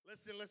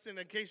Listen,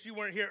 in case you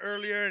weren't here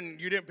earlier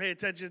and you didn't pay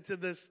attention to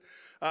this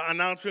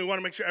announcement, we want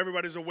to make sure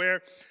everybody's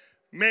aware.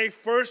 May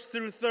 1st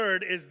through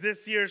 3rd is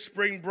this year's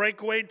Spring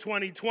Breakaway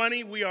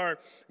 2020. We are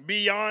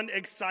beyond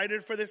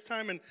excited for this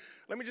time. And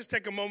let me just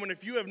take a moment.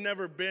 If you have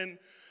never been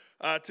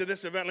to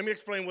this event, let me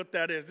explain what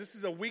that is. This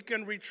is a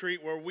weekend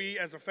retreat where we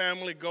as a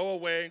family go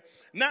away,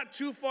 not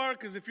too far,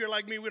 because if you're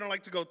like me, we don't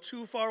like to go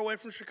too far away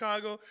from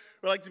Chicago.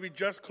 We like to be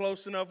just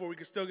close enough where we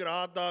can still get a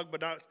hot dog,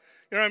 but not,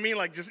 you know what I mean?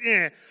 Like just,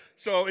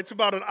 So it's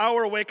about an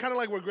hour away, kind of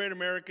like where Great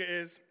America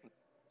is.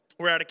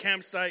 We're at a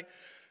campsite.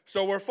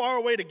 So we're far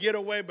away to get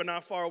away, but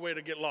not far away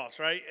to get lost,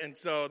 right? And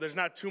so there's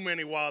not too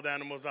many wild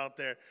animals out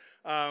there.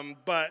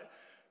 But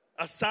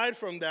aside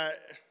from that,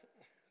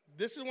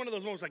 this is one of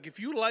those moments, like if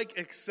you like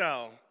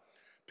Excel,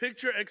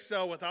 picture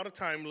Excel without a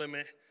time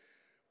limit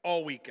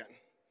all weekend.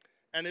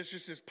 And it's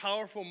just this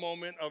powerful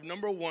moment of,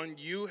 number one,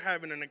 you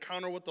having an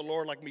encounter with the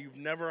Lord like you've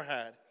never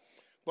had.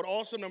 But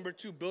also, number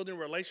two, building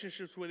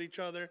relationships with each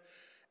other.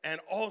 And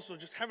also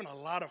just having a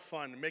lot of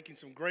fun, making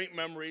some great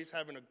memories,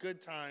 having a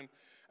good time.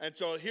 And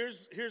so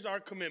here's our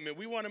commitment.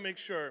 We want to make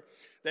sure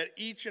that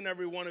each and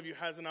every one of you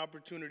has an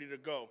opportunity to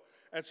go.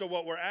 And so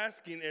what we're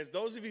asking is,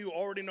 those of you who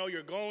already know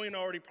you're going,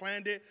 already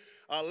planned it,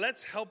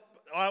 let's help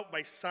out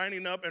by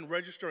signing up and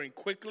registering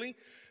quickly.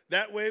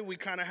 That way we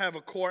kind of have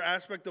a core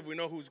aspect of we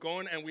know who's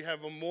going, and we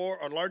have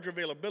a larger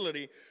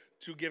availability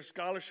to give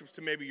scholarships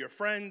to maybe your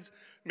friends,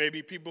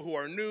 maybe people who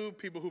are new,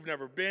 people who've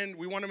never been.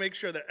 We want to make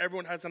sure that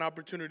everyone has an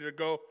opportunity to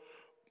go.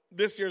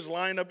 This year's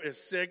lineup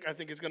is sick. I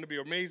think it's going to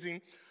be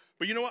amazing.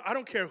 But you know what? I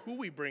don't care who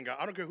we bring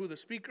out. I don't care who the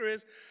speaker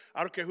is.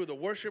 I don't care who the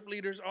worship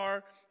leaders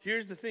are.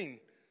 Here's the thing.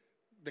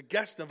 The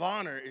guest of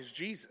honor is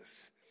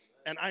Jesus.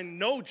 And I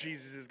know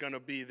Jesus is going to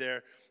be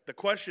there. The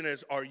question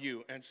is, are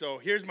you? And so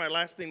here's my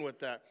last thing with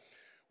that.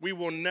 We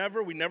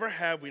never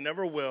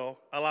will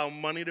allow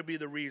money to be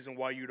the reason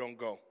why you don't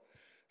go.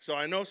 So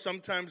I know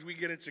sometimes we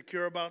get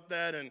insecure about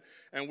that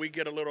and we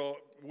get a little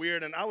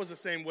weird. And I was the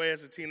same way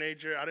as a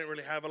teenager. I didn't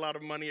really have a lot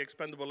of money,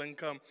 expendable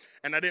income,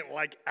 and I didn't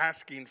like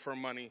asking for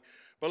money.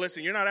 But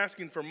listen, you're not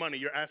asking for money,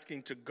 you're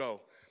asking to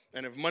go.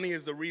 And if money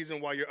is the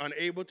reason why you're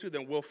unable to,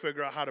 then we'll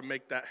figure out how to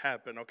make that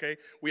happen, okay?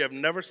 We have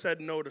never said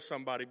no to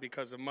somebody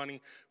because of money.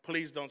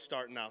 Please don't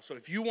start now. So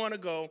if you want to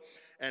go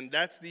and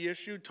that's the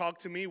issue, talk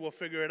to me. We'll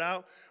figure it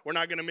out. We're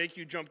not going to make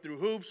you jump through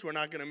hoops. We're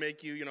not going to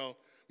make you,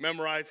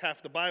 memorize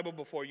half the Bible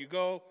before you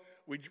go.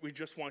 We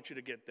just want you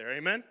to get there.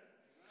 Amen?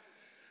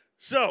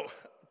 So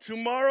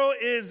tomorrow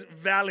is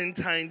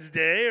Valentine's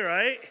Day,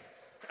 right?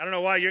 I don't know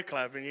why you're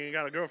clapping. You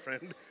got a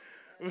girlfriend.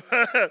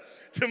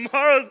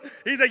 Tomorrow's,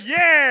 he's like,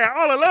 yeah,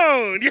 all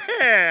alone,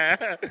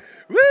 yeah,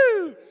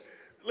 woo.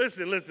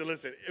 Listen.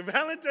 If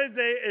Valentine's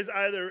Day is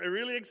either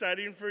really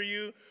exciting for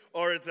you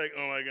or it's like,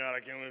 oh my God, I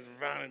can't wait for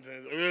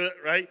Valentine's Day,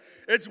 right?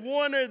 It's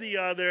one or the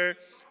other,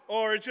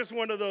 or it's just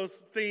one of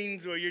those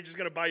things where you're just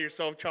going to buy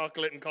yourself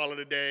chocolate and call it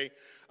a day.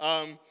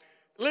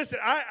 Listen,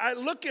 I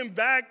looking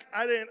back,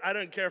 I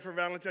didn't care for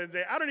Valentine's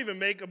Day. I don't even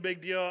make a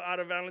big deal out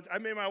of Valentine's. I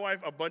made my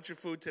wife a bunch of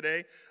food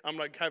today. I'm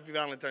like, happy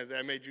Valentine's Day.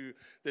 I made you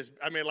this.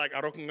 I made like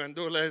arroz con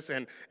gandules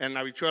and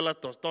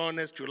habichuelas,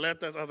 tostones,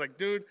 chuletas. I was like,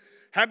 dude,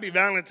 happy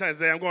Valentine's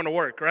Day. I'm going to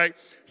work, right?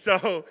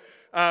 So,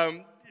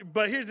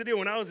 but here's the deal.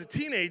 When I was a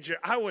teenager,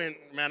 I went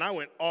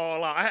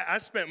all out. I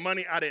spent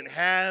money I didn't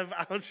have.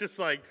 I was just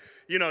like,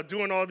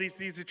 doing all these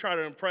things to try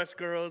to impress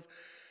girls.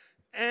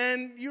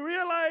 And you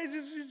realize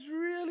it's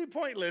really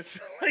pointless,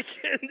 like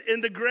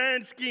in the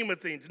grand scheme of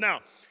things.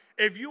 Now,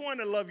 if you want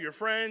to love your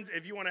friends,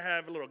 if you want to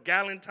have a little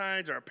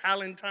galentines or a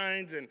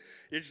palentines, and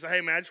you're just like, hey,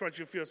 man, I just want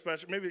you to feel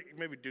special.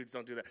 Maybe dudes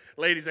don't do that.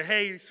 Ladies say,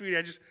 hey,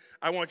 sweetie,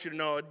 I want you to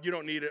know you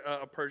don't need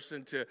a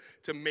person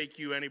to make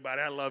you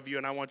anybody. I love you,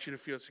 and I want you to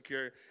feel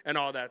secure and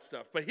all that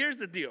stuff. But here's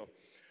the deal.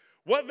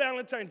 What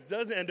Valentine's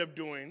does end up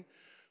doing,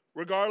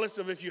 regardless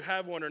of if you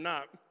have one or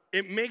not,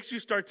 it makes you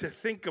start to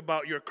think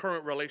about your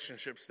current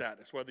relationship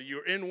status, whether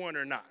you're in one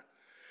or not.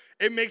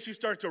 It makes you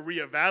start to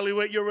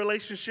reevaluate your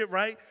relationship,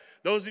 right?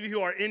 Those of you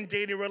who are in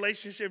dating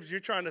relationships, you're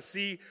trying to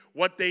see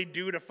what they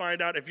do to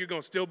find out if you're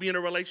going to still be in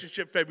a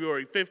relationship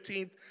February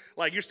 15th.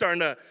 Like you're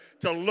starting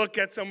to look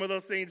at some of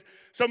those things.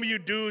 Some of you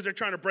dudes are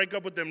trying to break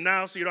up with them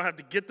now so you don't have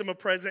to get them a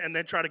present and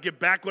then try to get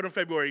back with them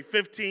February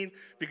 15th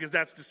because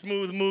that's the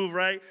smooth move,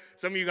 right?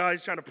 Some of you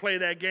guys trying to play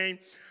that game.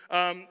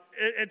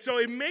 And so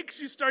it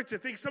makes you start to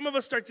think, some of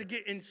us start to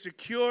get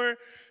insecure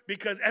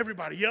because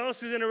everybody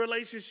else is in a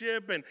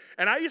relationship. And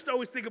I used to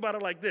always think about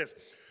it like this.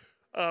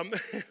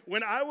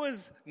 When I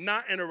was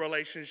not in a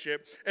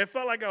relationship, it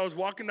felt like I was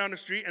walking down the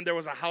street and there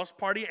was a house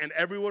party and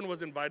everyone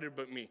was invited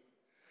but me.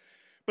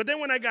 But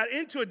then when I got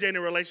into a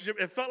dating relationship,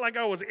 it felt like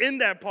I was in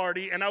that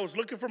party and I was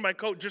looking for my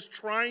coat just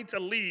trying to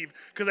leave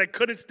because I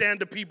couldn't stand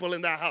the people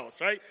in that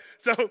house, right?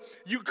 So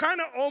you kind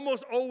of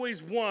almost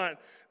always want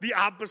the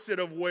opposite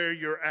of where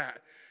you're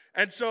at.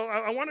 And so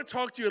I want to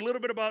talk to you a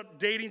little bit about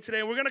dating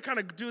today. And we're going to kind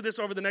of do this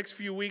over the next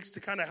few weeks to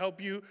kind of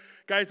help you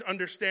guys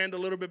understand a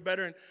little bit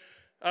better.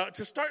 And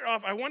to start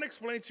off, I want to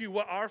explain to you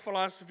what our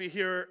philosophy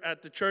here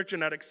at the church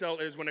and at Excel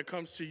is when it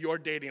comes to your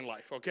dating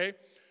life, okay?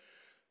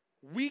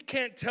 We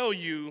can't tell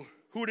you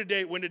who to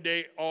date, when to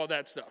date, all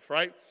that stuff,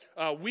 right?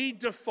 We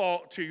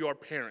default to your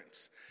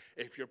parents.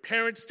 If your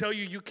parents tell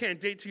you you can't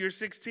date till you're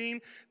 16,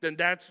 then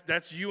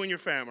that's you and your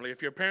family.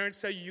 If your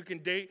parents tell you you can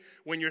date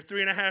when you're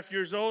 3.5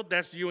 years old,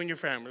 that's you and your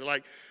family.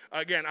 Like,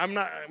 again,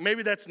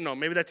 maybe that's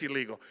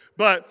illegal.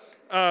 But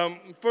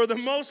for the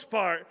most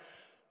part,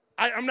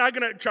 I'm not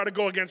going to try to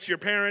go against your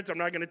parents. I'm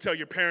not going to tell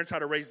your parents how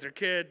to raise their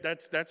kid.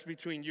 That's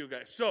between you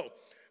guys. So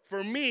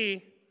for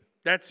me,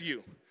 that's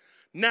you.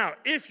 Now,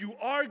 if you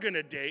are going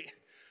to date,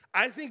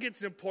 I think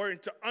it's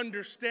important to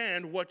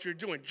understand what you're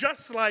doing.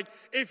 Just like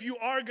if you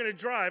are going to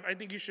drive, I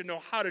think you should know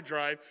how to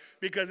drive,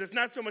 because it's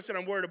not so much that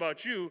I'm worried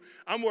about you,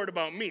 I'm worried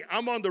about me.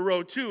 I'm on the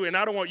road too, and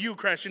I don't want you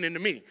crashing into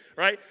me,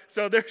 right?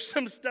 So there's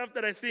some stuff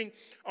that I think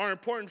are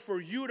important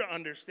for you to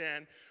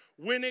understand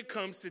when it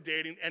comes to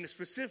dating, and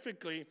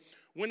specifically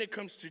when it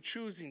comes to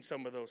choosing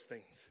some of those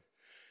things.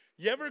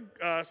 You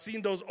ever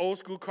seen those old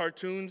school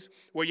cartoons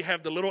where you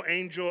have the little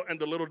angel and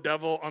the little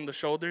devil on the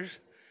shoulders?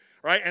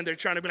 Right? And they're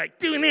trying to be like,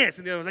 do this.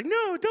 And the other one's like,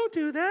 no, don't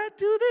do that,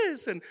 do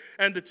this. And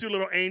the two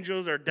little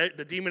angels, or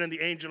the demon and the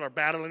angel, are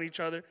battling each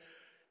other.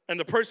 And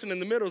the person in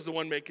the middle is the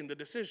one making the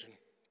decision.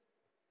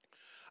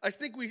 I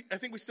think we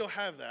still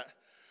have that.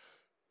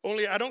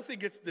 Only I don't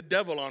think it's the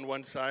devil on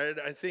one side.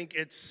 I think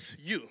it's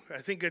you. I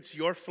think it's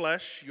your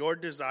flesh, your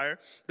desire.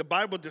 The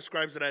Bible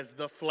describes it as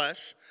the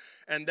flesh.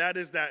 And that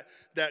is that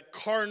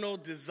carnal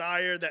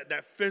desire,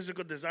 that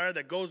physical desire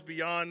that goes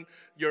beyond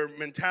your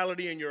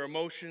mentality and your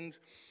emotions.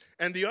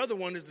 And the other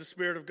one is the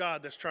Spirit of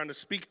God that's trying to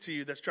speak to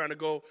you, that's trying to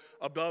go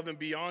above and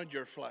beyond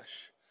your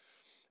flesh.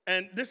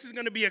 And this is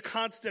going to be a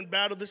constant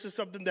battle. This is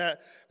something that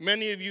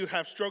many of you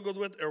have struggled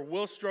with or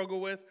will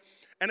struggle with.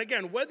 And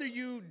again, whether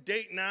you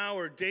date now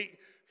or date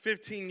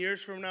 15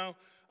 years from now,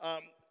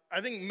 I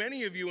think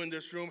many of you in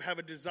this room have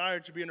a desire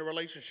to be in a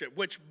relationship,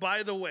 which,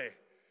 by the way,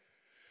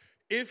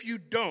 if you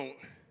don't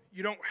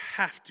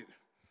have to.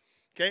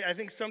 Okay? I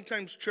think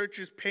sometimes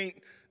churches paint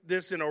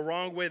this in a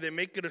wrong way. They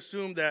make it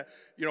assume that,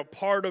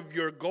 part of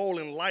your goal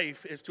in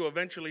life is to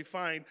eventually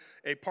find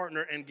a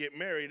partner and get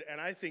married.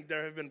 And I think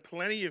there have been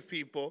plenty of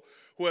people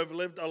who have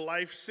lived a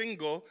life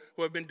single,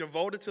 who have been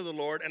devoted to the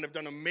Lord and have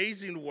done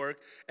amazing work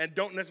and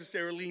don't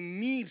necessarily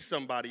need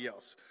somebody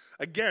else.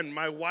 Again,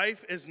 my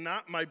wife is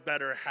not my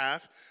better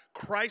half.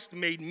 Christ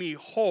made me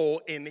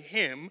whole in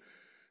him.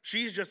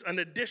 She's just an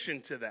addition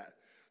to that.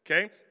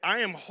 Okay, I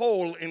am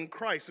whole in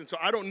Christ, and so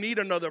I don't need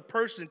another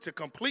person to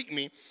complete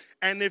me.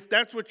 And if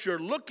that's what you're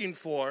looking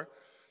for,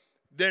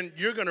 then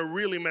you're going to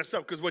really mess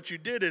up, because what you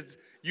did is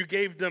you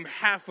gave them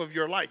half of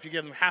your life. You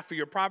gave them half of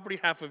your property,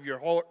 half of your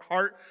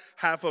heart,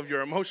 half of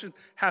your emotions,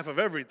 half of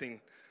everything.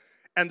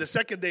 And the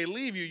second they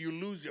leave you, you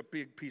lose a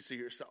big piece of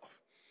yourself.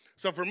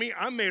 So for me,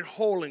 I'm made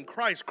whole in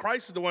Christ.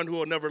 Christ is the one who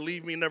will never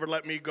leave me, never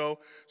let me go.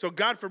 So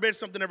God forbid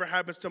something ever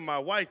happens to my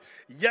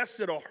wife. Yes,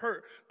 it'll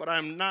hurt, but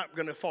I'm not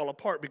going to fall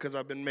apart because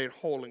I've been made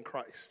whole in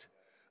Christ.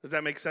 Does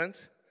that make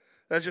sense?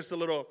 That's just a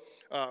little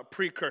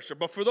precursor.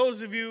 But for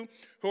those of you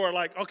who are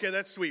like, okay,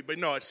 that's sweet, but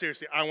no,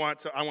 seriously, I want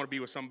to be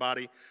with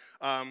somebody.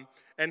 And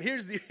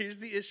here's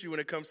the issue when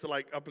it comes to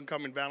like up and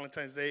coming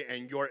Valentine's Day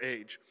and your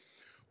age.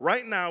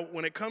 Right now,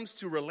 when it comes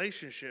to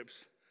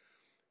relationships,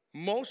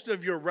 most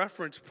of your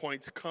reference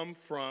points come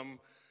from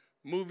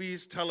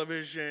movies,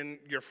 television,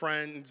 your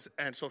friends,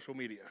 and social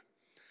media.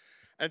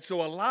 And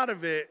so a lot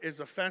of it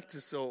is a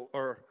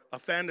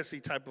fantasy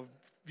type of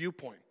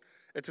viewpoint.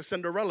 It's a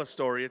Cinderella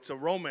story. It's a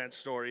romance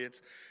story.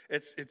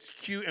 It's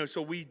cute. And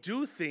so we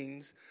do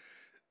things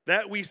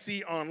that we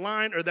see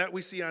online or that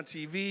we see on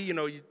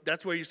TV.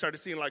 That's where you started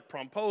seeing like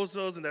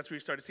promposals, and that's where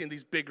you started seeing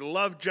these big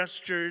love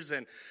gestures,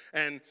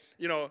 and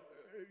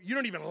you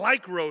don't even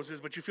like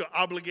roses, but you feel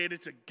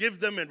obligated to give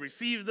them and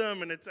receive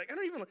them. And it's like, I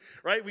don't even,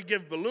 right? We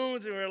give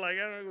balloons, and we're like,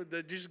 I don't know,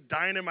 they're just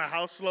dying in my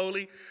house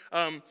slowly.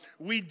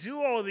 We do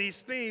all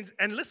these things.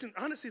 And listen,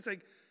 honestly, it's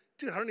like,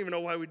 dude, I don't even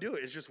know why we do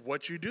it. It's just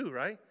what you do,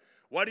 right?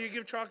 Why do you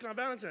give chocolate on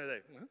Valentine's Day?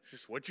 Well, it's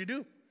just what you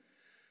do.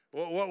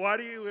 Why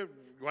do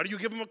you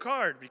give them a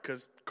card?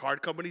 Because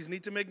card companies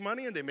need to make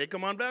money, and they make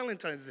them on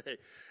Valentine's Day.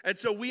 And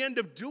so we end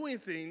up doing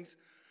things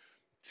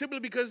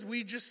simply because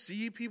we just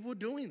see people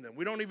doing them.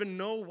 We don't even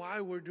know why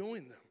we're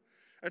doing them.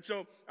 And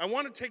so I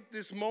want to take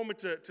this moment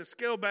to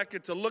scale back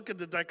and to look at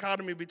the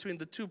dichotomy between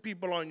the two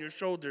people on your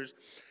shoulders.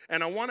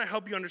 And I want to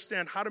help you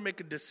understand how to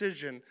make a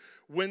decision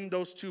when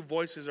those two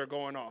voices are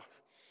going off.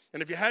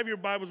 And if you have your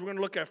Bibles, we're going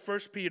to look at 1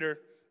 Peter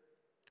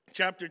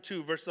chapter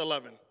 2, verse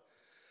 11.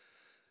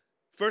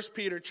 1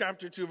 Peter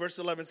chapter 2, verse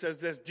 11 says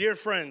this: "Dear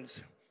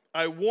friends,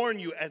 I warn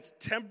you as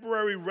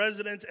temporary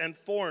residents and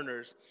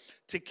foreigners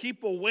to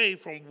keep away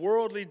from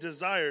worldly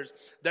desires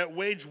that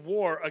wage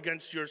war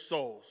against your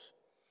souls."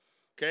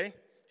 Okay?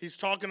 He's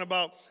talking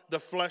about the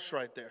flesh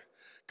right there.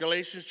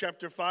 Galatians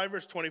chapter 5,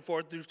 verse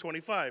 24 through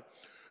 25.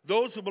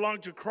 "Those who belong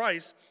to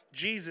Christ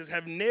Jesus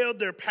have nailed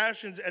their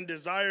passions and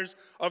desires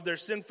of their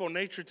sinful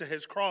nature to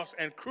his cross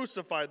and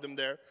crucified them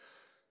there.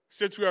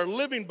 Since we are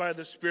living by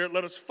the Spirit,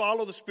 let us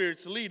follow the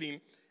Spirit's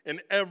leading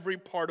in every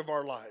part of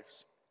our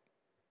lives."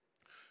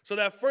 So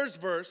that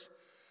first verse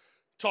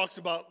talks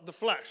about the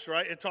flesh,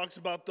 right? It talks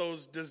about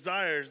those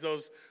desires,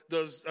 those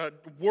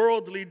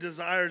worldly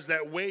desires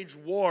that wage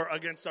war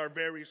against our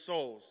very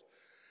souls.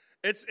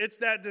 It's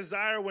that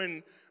desire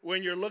when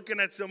you're looking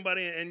at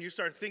somebody and you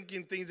start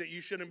thinking things that you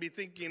shouldn't be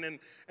thinking, and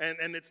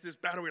it's this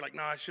battle where you're like,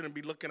 no, I shouldn't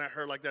be looking at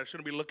her like that. I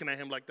shouldn't be looking at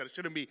him like that. I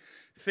shouldn't be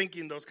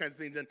thinking those kinds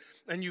of things.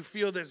 And you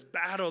feel this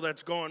battle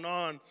that's going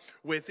on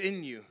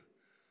within you.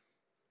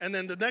 And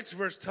then the next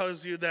verse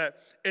tells you that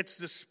it's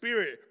the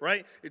Spirit,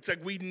 right? It's like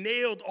we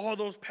nailed all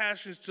those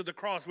passions to the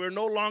cross. We're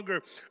no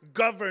longer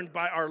governed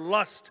by our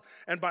lust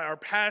and by our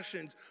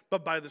passions,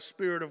 but by the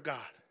Spirit of God.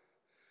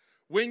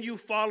 When you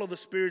follow the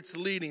Spirit's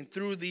leading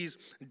through these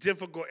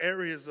difficult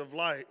areas of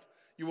life,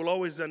 you will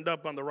always end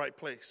up on the right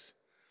place.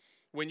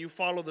 When you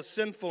follow the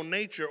sinful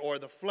nature or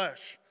the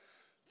flesh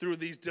through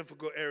these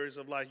difficult areas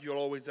of life, you'll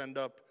always end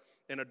up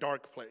in a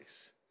dark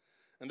place.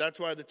 And that's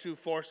why the two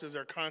forces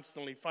are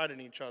constantly fighting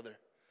each other.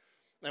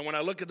 And when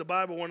I look at the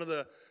Bible, one of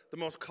the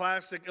most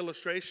classic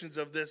illustrations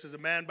of this is a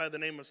man by the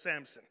name of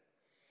Samson.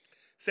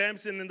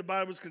 Samson in the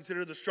Bible is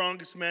considered the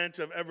strongest man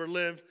to have ever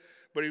lived,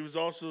 but he was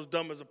also as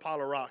dumb as a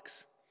pile of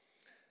rocks.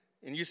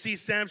 And you see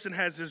Samson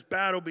has this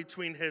battle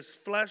between his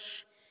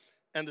flesh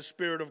and the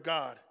Spirit of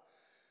God.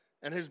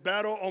 And his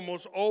battle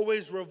almost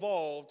always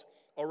revolved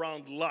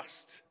around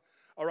lust,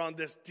 around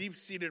this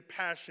deep-seated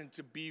passion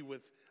to be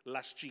with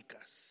las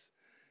chicas.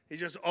 He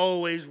just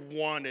always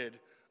wanted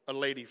a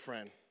lady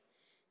friend.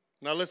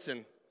 Now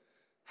listen,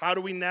 how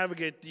do we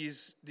navigate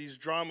these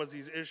dramas,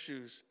 these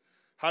issues?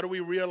 How do we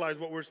realize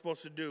what we're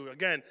supposed to do?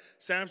 Again,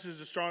 Samson is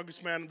the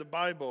strongest man in the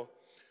Bible.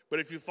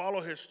 But if you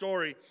follow his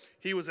story,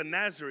 he was a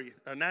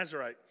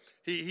Nazarite.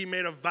 He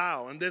made a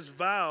vow. And this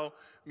vow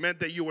meant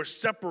that you were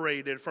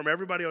separated from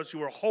everybody else. You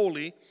were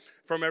holy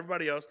from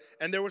everybody else.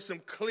 And there were some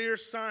clear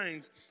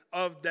signs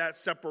of that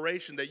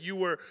separation, that you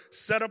were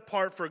set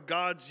apart for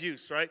God's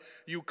use, right?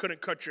 You couldn't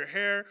cut your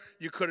hair.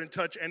 You couldn't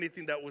touch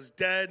anything that was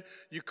dead.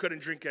 You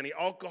couldn't drink any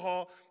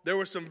alcohol. There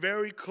were some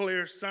very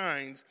clear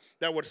signs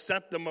that would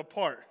set them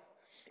apart.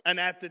 And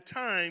at the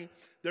time,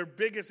 their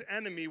biggest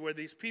enemy were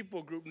these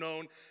people group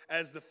known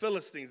as the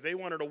Philistines. They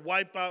wanted to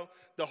wipe out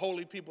the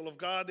holy people of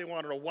God. They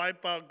wanted to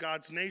wipe out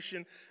God's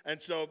nation.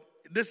 And so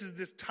this is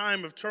this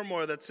time of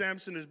turmoil that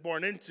Samson is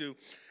born into.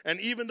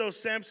 And even though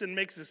Samson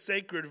makes a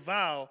sacred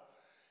vow,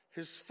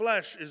 his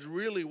flesh is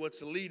really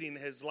what's leading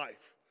his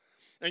life.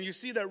 And you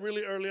see that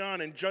really early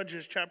on in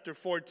Judges chapter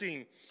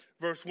 14,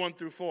 verse 1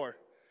 through 4.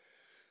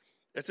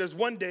 It says,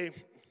 one day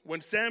when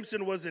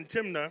Samson was in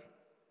Timnah,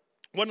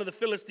 one of the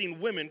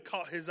Philistine women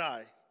caught his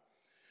eye.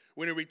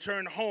 When he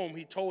returned home,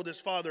 he told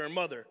his father and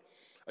mother,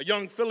 a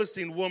young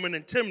Philistine woman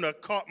in Timnah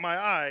caught my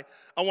eye.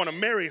 I want to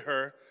marry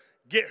her.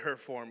 Get her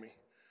for me.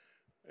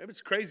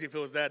 It's crazy if it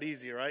was that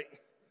easy, right?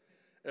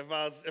 If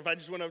I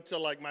just went up to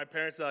like my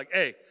parents and like,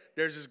 hey,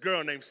 there's this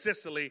girl named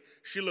Cicely.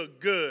 She looked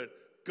good.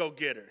 Go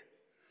get her.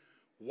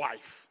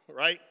 Wife,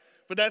 right?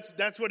 But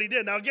that's what he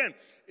did. Now again,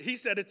 he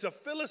said it's a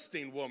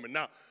Philistine woman.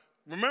 Now,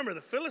 remember,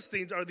 the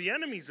Philistines are the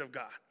enemies of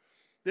God.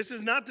 This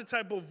is not the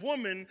type of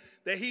woman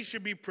that he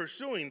should be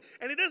pursuing.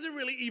 And he doesn't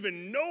really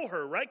even know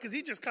her, right? Because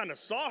he just kind of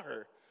saw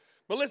her.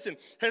 But listen,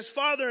 his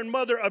father and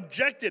mother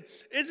objected.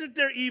 Isn't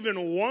there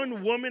even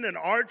one woman in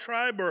our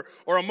tribe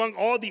or among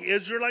all the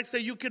Israelites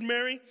that you could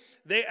marry?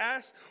 They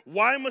asked.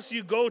 Why must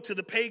you go to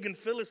the pagan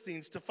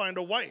Philistines to find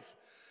a wife?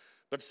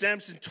 But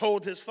Samson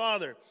told his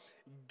father,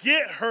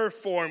 get her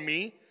for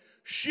me.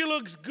 She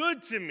looks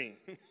good to me.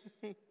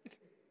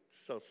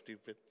 So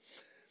stupid.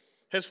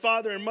 His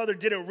father and mother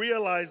didn't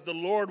realize the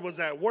Lord was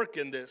at work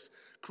in this,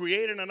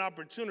 creating an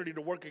opportunity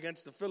to work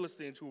against the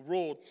Philistines who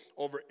ruled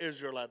over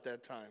Israel at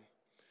that time.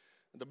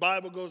 The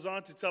Bible goes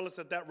on to tell us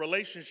that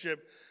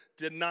relationship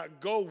did not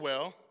go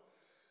well.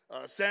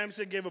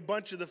 Samson gave a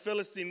bunch of the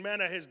Philistine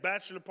men at his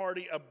bachelor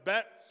party a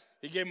bet.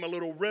 He gave them a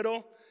little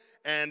riddle,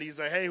 and he's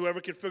like, hey,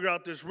 whoever can figure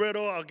out this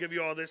riddle, I'll give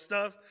you all this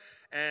stuff.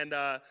 And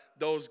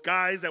those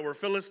guys that were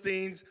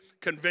Philistines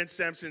convinced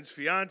Samson's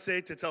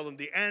fiance to tell them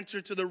the answer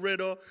to the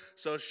riddle.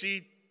 So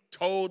she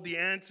told the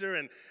answer,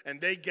 and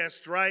they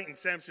guessed right. And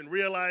Samson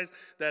realized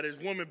that his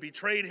woman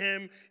betrayed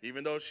him,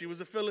 even though she was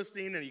a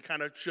Philistine, and he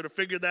kind of should have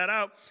figured that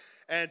out.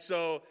 And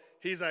so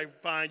he's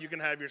like, fine, you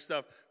can have your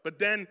stuff. But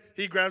then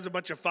he grabs a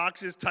bunch of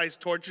foxes, ties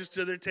torches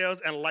to their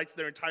tails, and lights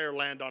their entire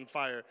land on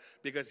fire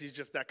because he's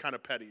just that kind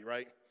of petty,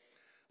 right?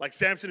 Like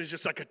Samson is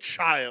just like a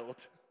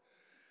child.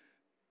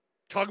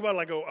 Talk about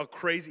like a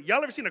crazy,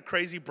 y'all ever seen a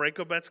crazy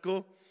breakup at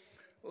school?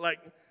 Like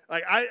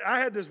I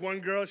had this one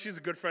girl, she's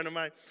a good friend of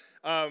mine.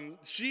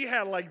 She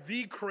had like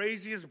the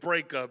craziest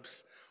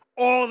breakups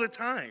all the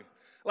time.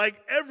 Like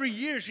every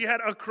year she had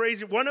a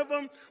crazy, one of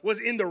them was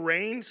in the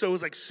rain, so it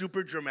was like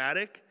super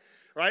dramatic,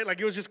 right? Like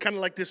it was just kind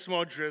of like this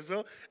small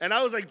drizzle. And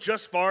I was like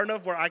just far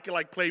enough where I could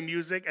like play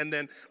music and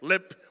then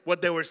lip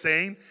what they were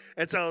saying.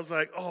 And so I was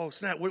like, oh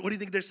snap, what do you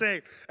think they're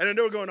saying? And then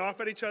they were going off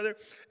at each other.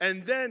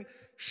 And then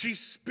she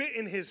spit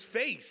in his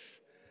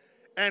face.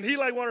 And he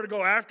like wanted to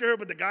go after her,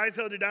 but the guys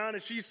held her down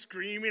and she's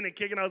screaming and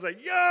kicking. I was like,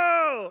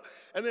 yo!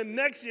 And then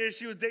next year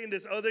she was dating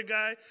this other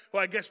guy who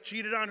I guess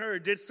cheated on her or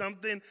did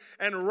something.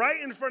 And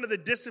right in front of the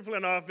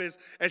discipline office,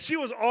 and she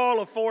was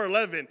all of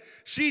 4'11",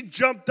 she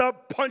jumped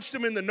up, punched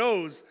him in the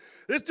nose.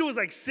 This dude was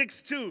like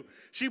 6'2".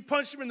 She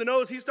punched him in the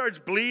nose. He starts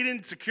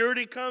bleeding.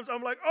 Security comes.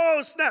 I'm like,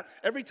 oh, snap.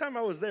 Every time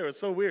I was there, it was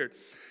so weird.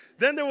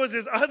 Then there was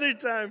this other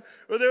time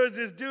where there was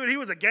this dude. He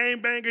was a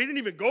gangbanger. He didn't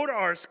even go to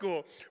our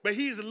school. But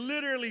he's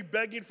literally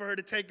begging for her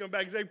to take him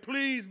back. He's like,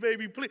 please,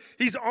 baby, please.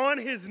 He's on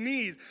his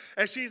knees.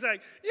 And she's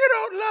like, you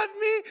don't love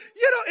me.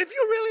 If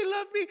you really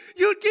love me,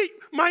 you'd get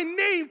my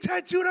name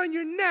tattooed on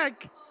your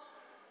neck.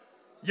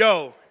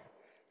 Yo,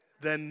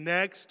 the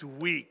next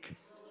week,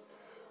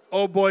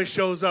 old boy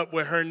shows up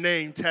with her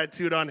name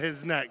tattooed on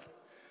his neck.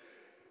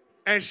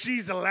 And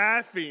she's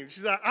laughing.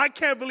 She's like, I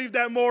can't believe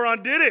that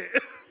moron did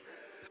it.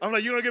 I'm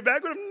like, you gonna get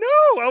back with him?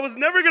 No, I was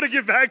never gonna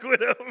get back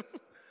with him.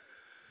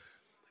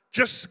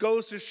 Just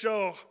goes to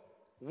show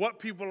what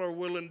people are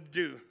willing to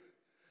do,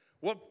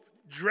 what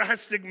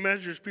drastic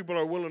measures people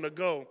are willing to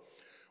go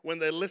when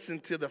they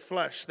listen to the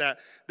flesh, that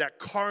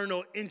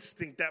carnal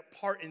instinct, that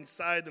part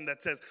inside them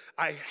that says,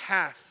 I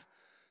have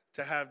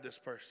to have this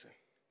person.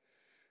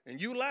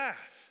 And you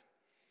laugh.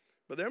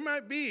 But there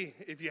might be,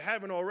 if you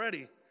haven't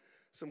already,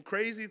 some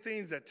crazy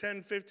things that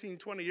 10, 15,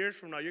 20 years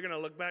from now, you're gonna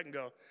look back and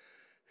go,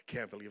 I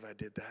can't believe I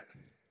did that.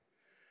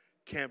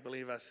 Can't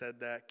believe I said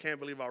that. Can't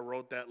believe I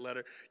wrote that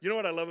letter. You know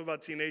what I love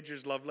about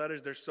teenagers' love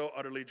letters? They're so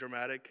utterly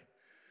dramatic.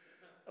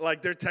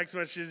 Like their text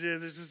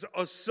messages, it's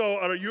just so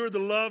utter. You're the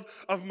love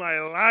of my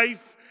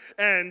life,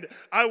 and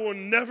I will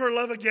never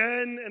love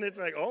again. And it's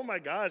like, oh my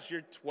gosh,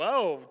 you're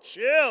 12.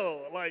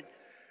 Chill. Like,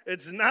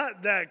 it's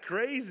not that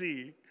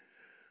crazy.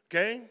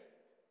 Okay?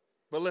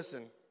 But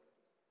listen,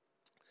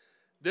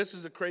 this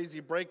is a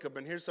crazy breakup,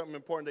 and here's something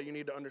important that you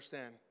need to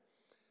understand.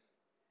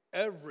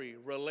 Every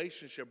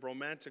relationship,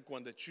 romantic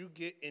one that you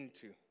get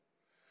into,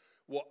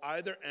 will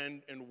either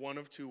end in one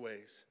of two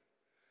ways.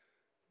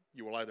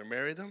 You will either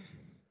marry them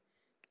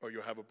or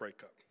you'll have a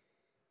breakup.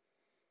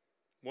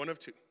 One of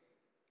two,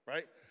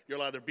 right?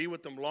 You'll either be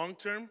with them long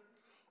term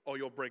or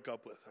you'll break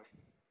up with them.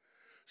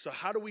 So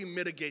how do we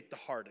mitigate the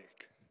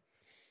heartache?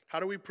 How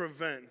do we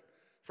prevent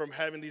from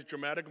having these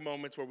dramatic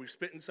moments where we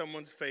spit in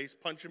someone's face,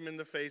 punch them in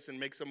the face, and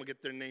make someone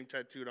get their name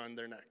tattooed on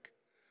their neck?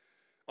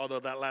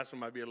 Although that last one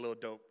might be a little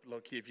dope,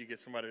 low-key, if you get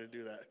somebody to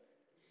do that.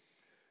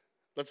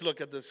 Let's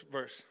look at this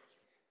verse.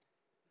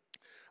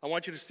 I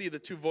want you to see the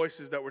two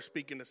voices that were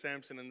speaking to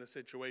Samson in this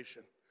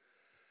situation.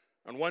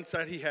 On one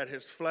side, he had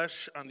his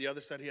flesh. On the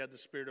other side, he had the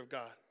Spirit of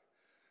God.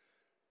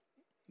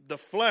 The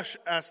flesh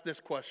asked this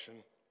question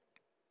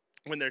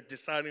when they're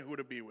deciding who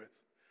to be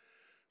with.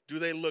 Do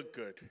they look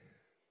good?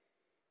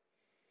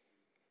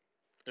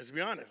 Let's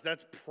be honest.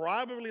 That's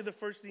probably the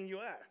first thing you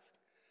ask.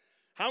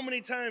 How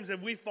many times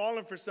have we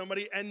fallen for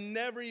somebody and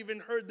never even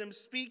heard them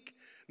speak?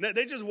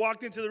 They just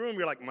walked into the room.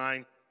 You're like,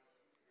 mine.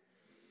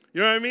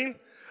 You know what I mean?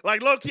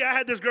 Like, low-key, I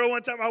had this girl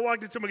one time. I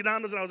walked into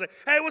McDonald's and I was like,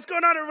 hey, what's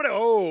going on, everybody?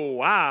 Oh,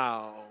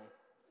 wow.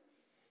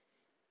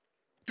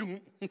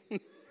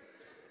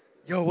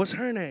 Yo, what's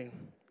her name?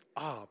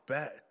 Oh,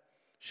 bet.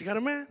 She got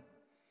a man?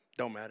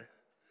 Don't matter.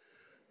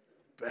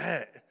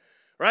 Bet.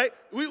 Right?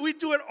 We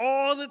do it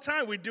all the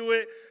time. We do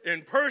it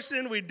in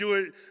person. We do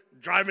it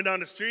driving down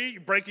the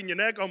street, breaking your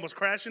neck, almost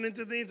crashing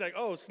into things. Like,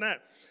 oh,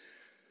 snap.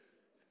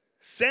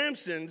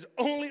 Samson's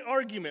only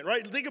argument,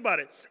 right? Think about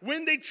it.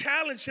 When they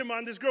challenged him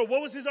on this girl,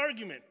 what was his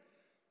argument?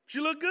 She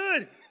looked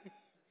good.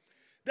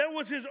 That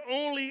was his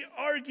only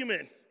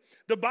argument.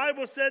 The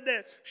Bible said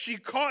that she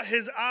caught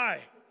his eye.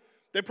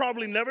 They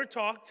probably never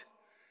talked.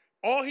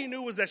 All he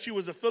knew was that she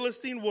was a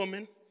Philistine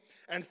woman,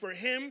 and for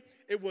him,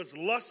 it was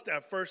lust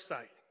at first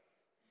sight.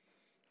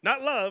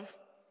 Not love,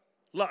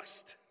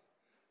 lust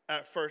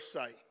at first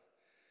sight.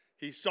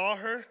 He saw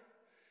her,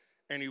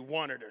 and he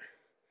wanted her,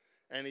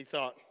 and he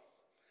thought,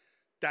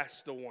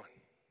 that's the one.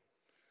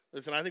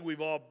 Listen, I think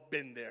we've all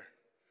been there,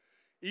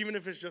 even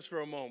if it's just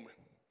for a moment,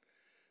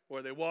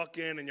 where they walk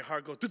in and your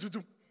heart goes,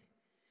 doo-doo-doo,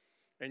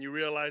 and you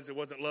realize it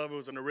wasn't love, it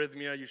was an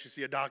arrhythmia. You should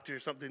see a doctor.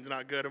 Something's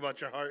not good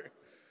about your heart.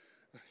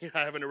 I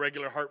have an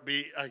irregular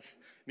heartbeat. I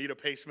need a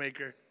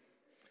pacemaker.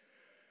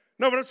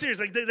 No, but I'm serious.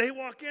 Like they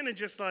walk in and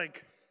just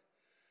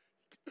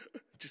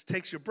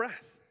takes your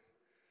breath.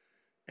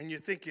 And you're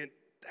thinking,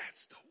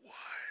 that's the one.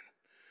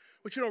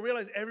 But you don't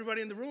realize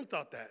everybody in the room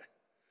thought that.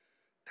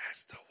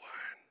 That's the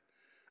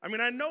one. I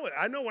mean, I know it.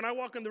 I know when I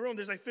walk in the room,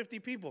 there's like 50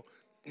 people.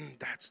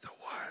 That's the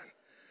one.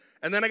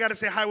 And then I got to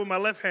say hi with my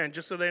left hand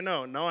just so they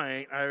know. No,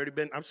 I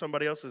ain't. I'm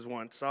somebody else's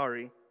one.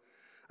 Sorry.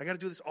 I got to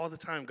do this all the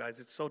time, guys.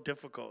 It's so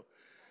difficult.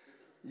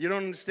 You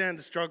don't understand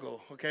the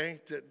struggle, okay?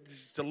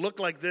 To look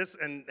like this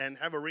and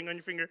have a ring on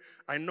your finger,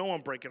 I know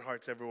I'm breaking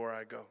hearts everywhere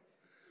I go.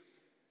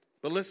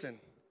 But listen,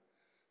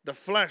 the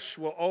flesh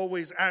will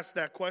always ask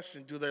that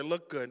question, do they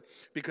look good?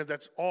 Because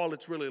that's all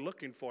it's really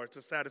looking for. It's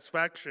a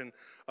satisfaction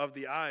of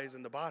the eyes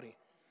and the body.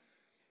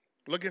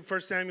 Look at 1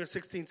 Samuel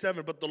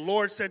 16:7. But the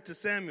Lord said to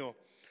Samuel,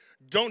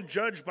 Don't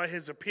judge by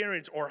his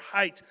appearance or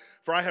height,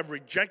 for I have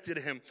rejected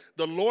him.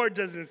 The Lord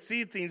doesn't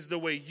see things the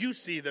way you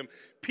see them.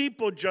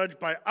 People judge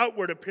by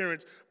outward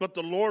appearance, but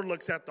the Lord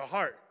looks at the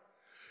heart.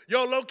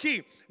 Yo, low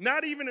key,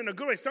 not even in a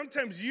good way.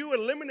 Sometimes you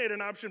eliminate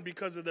an option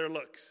because of their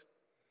looks,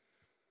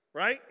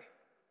 right?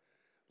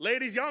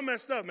 Ladies, y'all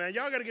messed up, man.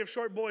 Y'all got to give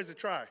short boys a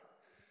try.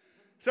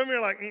 Some of you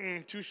are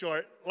like, too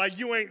short. Like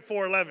you ain't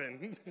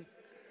 4'11".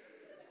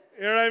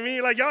 You know what I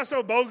mean? Like y'all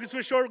so bogus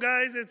with short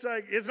guys. It's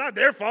like, it's not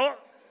their fault.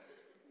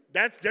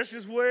 That's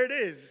just where it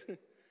is,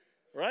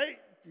 right?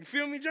 You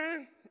feel me,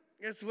 John?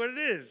 That's what it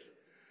is.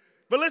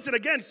 But listen,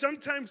 again,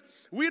 sometimes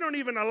we don't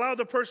even allow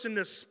the person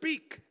to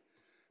speak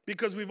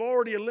because we've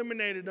already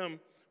eliminated them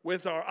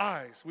with our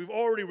eyes. We've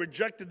already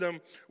rejected them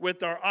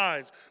with our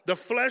eyes. The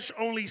flesh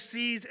only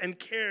sees and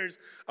cares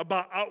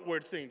about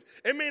outward things.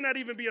 It may not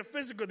even be a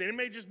physical thing. It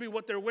may just be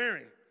what they're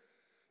wearing.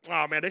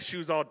 Oh, man, this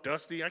shoe's all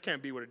dusty. I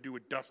can't be with a dude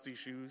with dusty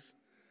shoes.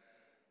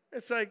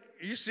 It's like,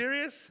 are you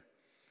serious?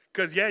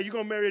 Because, yeah, you're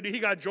going to marry a dude.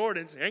 He got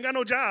Jordans. He ain't got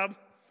no job.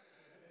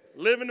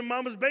 Living in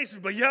mama's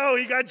basement. But, yo,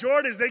 he got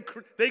Jordans.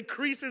 They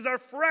creases are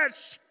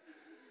fresh.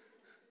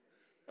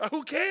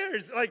 Who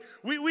cares? Like,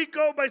 we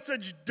go by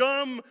such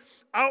dumb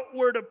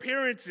outward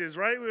appearances,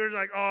 right? We're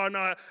like, oh,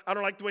 no, I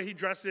don't like the way he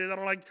dresses. I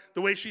don't like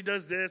the way she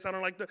does this. I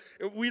don't like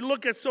we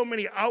look at so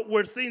many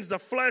outward things. The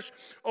flesh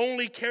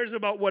only cares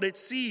about what it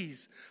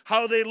sees,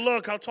 how they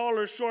look, how tall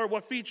or short,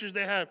 what features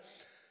they have.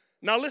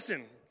 Now,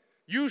 listen.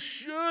 You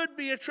should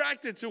be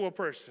attracted to a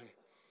person,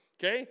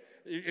 okay?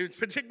 In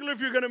particular,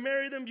 if you're going to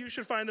marry them, you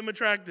should find them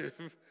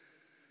attractive.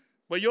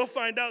 But you'll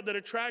find out that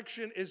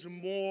attraction is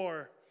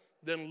more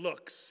than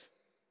looks,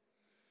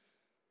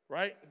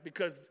 right?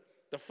 Because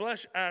the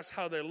flesh asks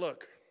how they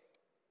look.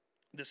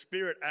 The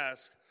spirit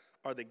asks,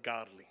 are they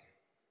godly?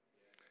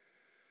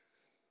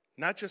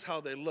 Not just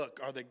how they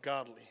look, are they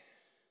godly?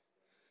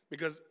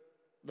 Because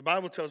the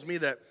Bible tells me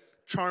that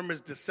charm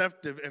is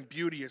deceptive and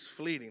beauty is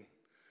fleeting.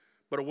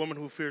 But a woman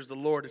who fears the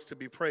Lord is to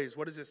be praised.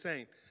 What is it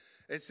saying?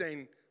 It's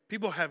saying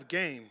people have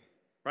game,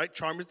 right?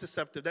 Charm is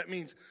deceptive. That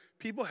means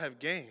people have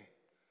game,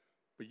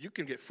 but you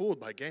can get fooled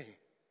by game.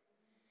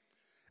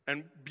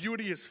 And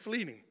beauty is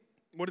fleeting.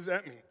 What does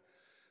that mean?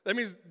 That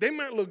means they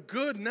might look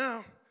good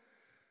now,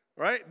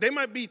 right? They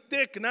might be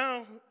thick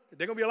now.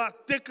 They're going to be a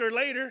lot thicker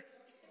later.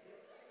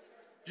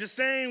 Just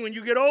saying, when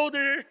you get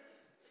older,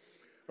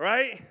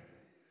 right?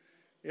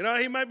 You know,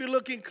 he might be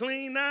looking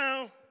clean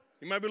now.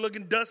 He might be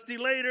looking dusty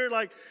later.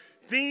 Like,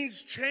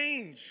 things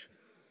change.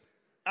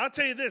 I'll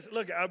tell you this.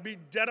 Look, I'll be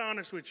dead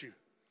honest with you.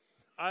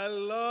 I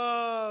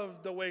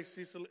love the way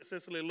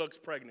Cicely looks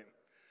pregnant.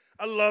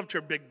 I loved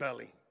her big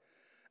belly.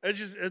 I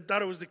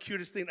thought it was the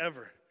cutest thing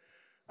ever.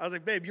 I was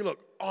like, babe, you look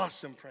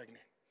awesome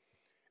pregnant.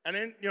 And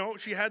then, you know,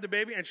 she had the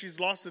baby, and she's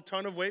lost a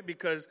ton of weight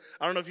because,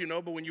 I don't know if you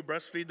know, but when you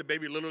breastfeed, the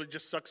baby literally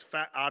just sucks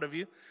fat out of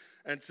you.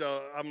 And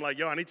so I'm like,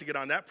 yo, I need to get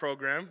on that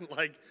program.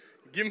 Like,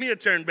 give me a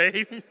turn,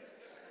 babe.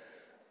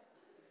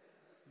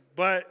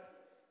 But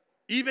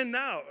even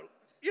now,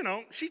 you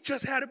know, she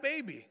just had a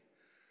baby.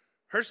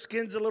 Her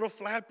skin's a little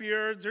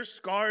flappier. There's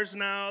scars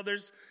now.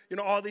 There's, you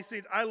know, all these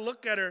things. I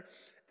look at her,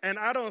 and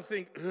I don't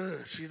think,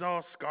 ugh, she's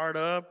all scarred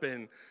up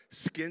and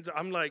skin's.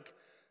 I'm like,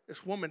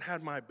 this woman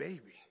had my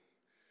baby.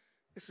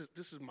 This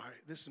is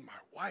my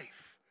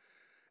wife.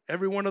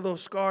 Every one of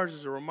those scars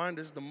is a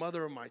reminder. This is the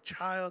mother of my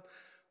child.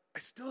 I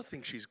still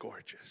think she's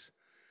gorgeous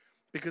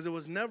because it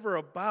was never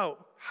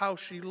about how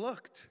she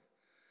looked.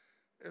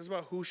 It's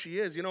about who she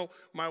is. You know,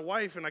 my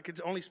wife, and I could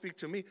only speak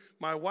to me,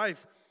 my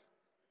wife,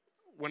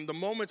 when the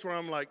moments where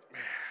I'm like,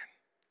 man,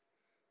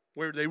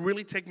 where they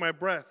really take my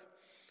breath,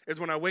 is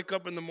when I wake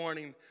up in the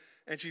morning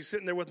and she's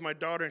sitting there with my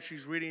daughter and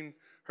she's reading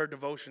her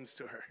devotions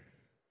to her.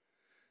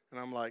 And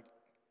I'm like,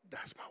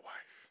 that's my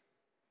wife.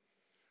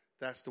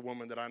 That's the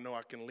woman that I know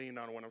I can lean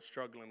on when I'm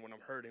struggling, when I'm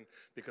hurting,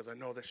 because I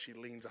know that she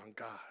leans on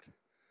God.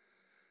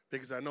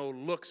 Because I know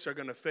looks are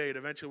going to fade.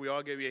 Eventually we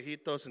all get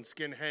viejitos and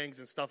skin hangs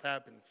and stuff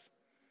happens.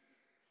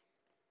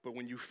 But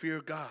when you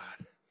fear God,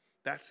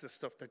 that's the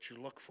stuff that you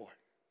look for.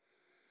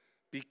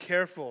 Be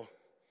careful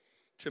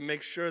to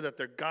make sure that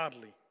they're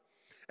godly.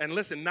 And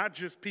listen, not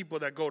just people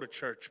that go to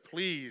church.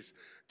 Please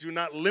do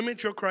not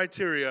limit your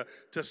criteria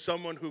to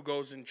someone who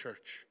goes in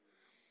church.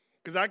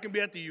 Because I can be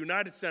at the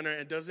United Center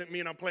and doesn't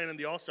mean I'm playing in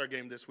the All-Star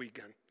game this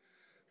weekend.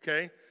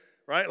 Okay?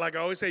 Right? Like I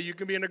always say, you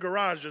can be in a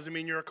garage, doesn't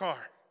mean you're a car.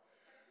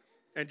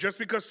 And just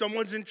because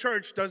someone's in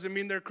church doesn't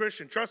mean they're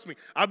Christian. Trust me,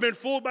 I've been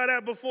fooled by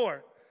that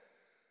before.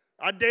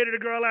 I dated a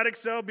girl at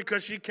Excel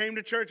because she came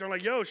to church. I'm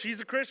like, yo, she's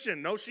a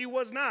Christian. No, she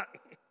was not.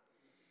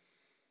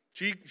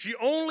 She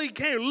only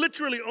came,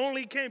 literally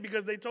only came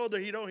because they told her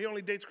he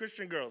only dates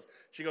Christian girls.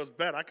 She goes,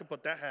 bet, I could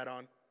put that hat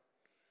on.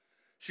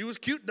 She was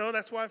cute, though.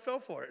 That's why I fell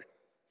for it.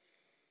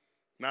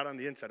 Not on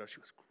the inside, though. She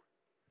was cool.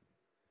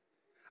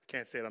 I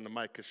can't say it on the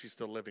mic because she's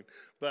still living.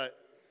 But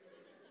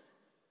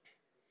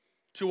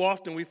too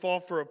often we fall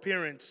for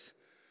appearance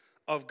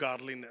of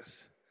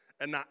godliness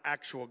and not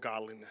actual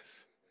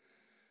godliness.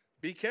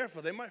 Be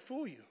careful. They might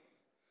fool you.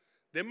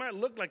 They might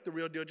look like the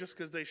real deal just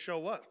because they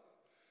show up.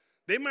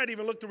 They might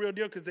even look the real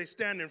deal because they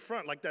stand in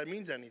front like that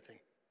means anything.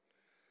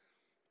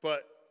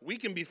 But we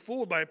can be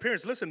fooled by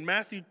appearance. Listen,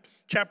 Matthew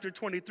chapter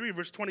 23,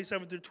 verse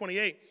 27 through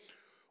 28.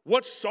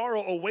 What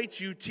sorrow awaits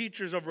you,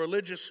 teachers of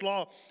religious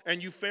law,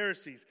 and you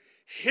Pharisees,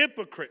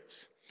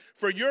 hypocrites!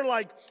 For you're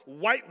like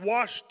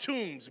whitewashed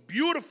tombs,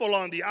 beautiful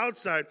on the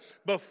outside,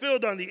 but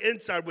filled on the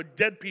inside with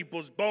dead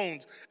people's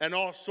bones and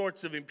all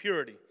sorts of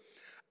impurity.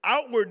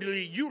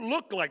 Outwardly, you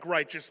look like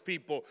righteous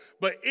people,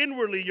 but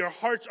inwardly, your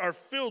hearts are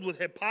filled with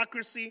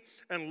hypocrisy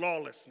and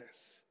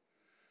lawlessness.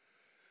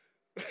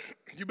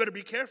 You better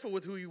be careful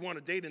with who you want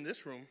to date in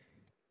this room,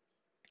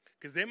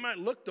 because they might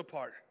look the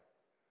part,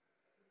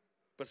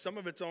 but some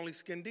of it's only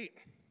skin deep.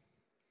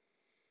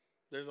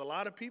 There's a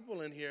lot of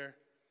people in here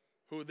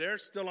who they're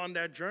still on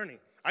that journey.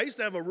 I used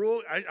to have a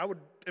rule. I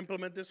would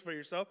implement this for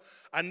yourself.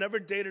 I never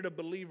dated a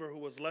believer who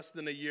was less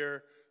than a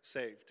year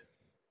saved.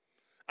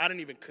 I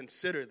didn't even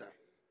consider them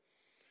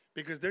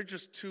because they're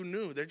just too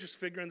new. They're just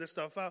figuring this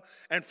stuff out.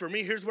 And for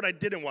me, here's what I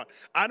didn't want.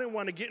 I didn't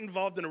want to get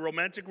involved in a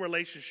romantic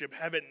relationship,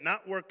 have it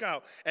not work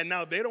out, and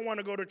now they don't want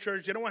to go to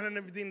church. They don't want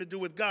anything to do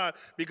with God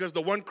because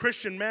the one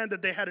Christian man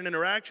that they had an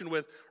interaction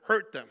with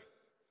hurt them.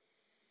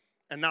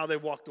 And now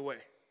they've walked away.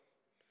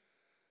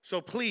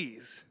 So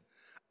please,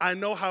 I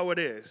know how it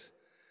is.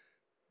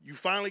 You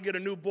finally get a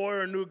new boy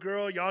or a new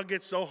girl. Y'all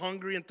get so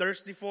hungry and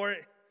thirsty for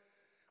it.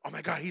 Oh,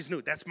 my God, he's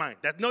new. That's mine.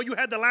 No, you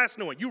had the last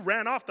new one. You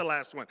ran off the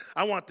last one.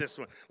 I want this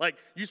one. Like,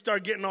 you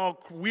start getting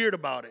all weird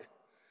about it.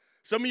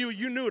 Some of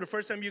you knew the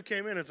first time you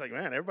came in. It's like,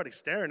 man, everybody's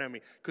staring at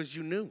me because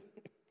you knew.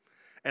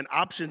 And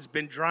options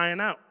been drying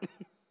out.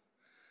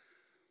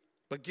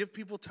 But give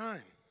people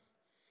time.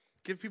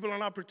 Give people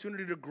an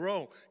opportunity to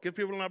grow. Give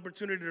people an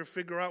opportunity to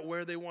figure out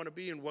where they want to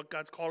be and what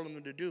God's calling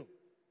them to do.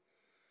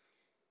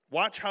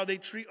 Watch how they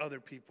treat other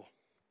people.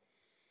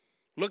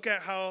 Look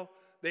at how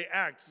they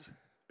act.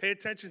 Pay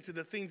attention to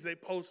the things they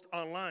post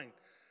online.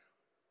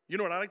 You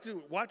know what I like to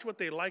do? Watch what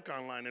they like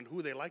online and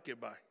who they like it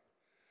by.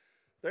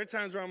 There are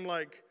times where I'm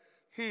like,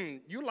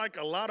 you like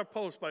a lot of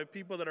posts by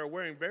people that are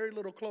wearing very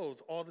little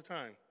clothes all the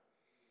time.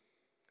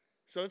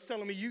 So it's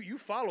telling me you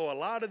follow a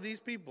lot of these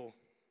people.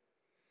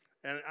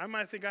 And I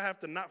might think I have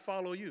to not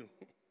follow you.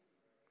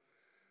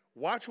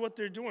 Watch what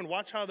they're doing.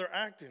 Watch how they're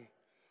acting.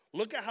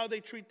 Look at how they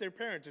treat their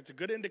parents. It's a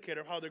good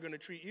indicator of how they're going to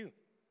treat you.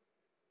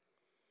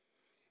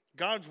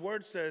 God's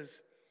word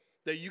says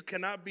that you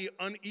cannot be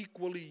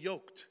unequally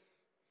yoked,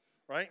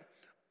 right?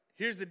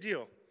 Here's the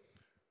deal.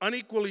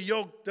 Unequally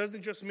yoked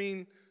doesn't just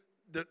mean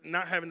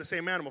not having the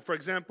same animal. For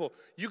example,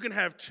 you can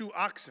have two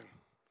oxen,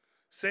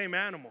 same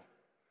animal,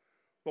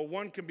 but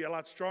one can be a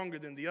lot stronger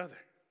than the other,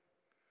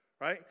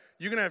 right?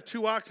 You can have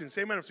two oxen,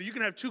 same animal. So you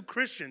can have two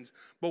Christians,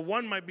 but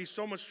one might be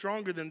so much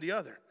stronger than the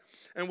other.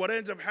 And what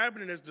ends up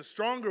happening is the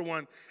stronger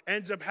one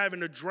ends up having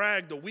to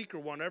drag the weaker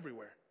one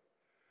everywhere.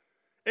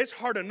 It's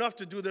hard enough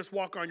to do this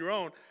walk on your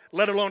own,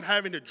 let alone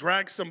having to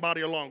drag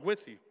somebody along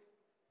with you.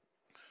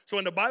 So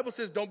when the Bible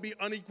says don't be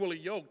unequally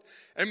yoked,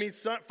 it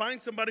means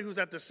find somebody who's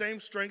at the same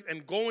strength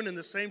and going in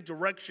the same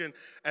direction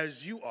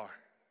as you are.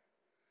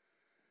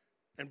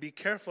 And be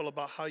careful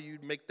about how you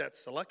make that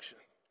selection.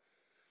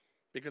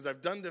 Because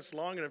I've done this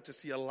long enough to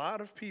see a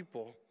lot of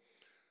people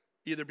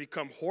either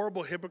become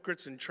horrible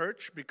hypocrites in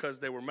church because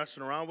they were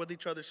messing around with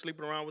each other,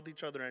 sleeping around with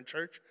each other in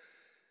church,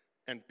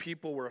 and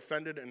people were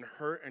offended and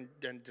hurt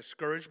and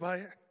discouraged by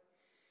it.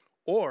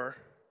 Or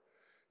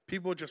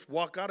people just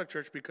walk out of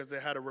church because they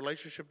had a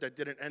relationship that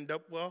didn't end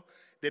up well.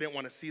 They didn't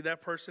want to see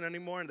that person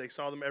anymore, and they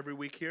saw them every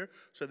week here,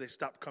 so they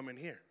stopped coming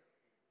here.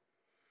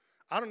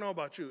 I don't know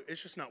about you.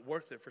 It's just not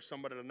worth it for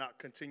somebody to not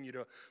continue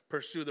to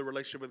pursue the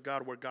relationship with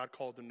God where God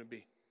called them to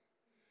be.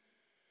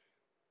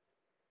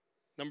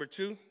 Number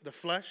two, the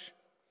flesh,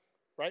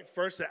 right?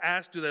 First to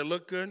ask, do they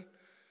look good?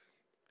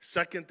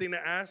 Second thing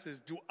to ask is,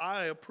 do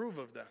I approve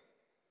of them?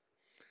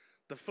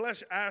 The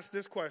flesh asked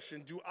this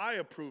question, do I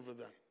approve of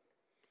them?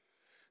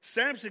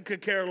 Samson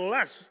could care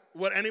less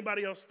what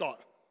anybody else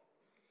thought.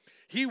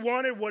 He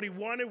wanted what he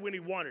wanted when he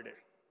wanted it.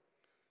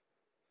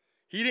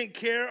 He didn't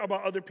care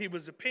about other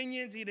people's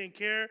opinions. He didn't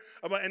care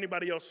about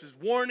anybody else's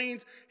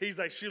warnings. He's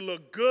like, she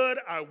looked good.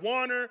 I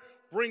want her.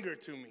 Bring her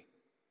to me.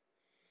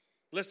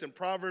 Listen,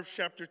 Proverbs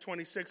chapter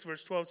 26,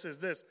 verse 12 says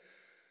this.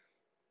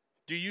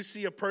 Do you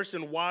see a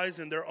person wise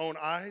in their own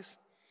eyes?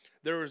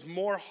 There is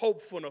more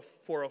hope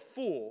for a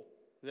fool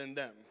than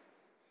them.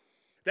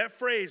 That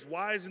phrase,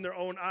 wise in their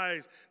own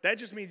eyes, that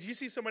just means you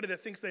see somebody that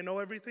thinks they know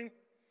everything?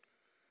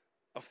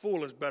 A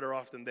fool is better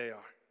off than they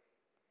are.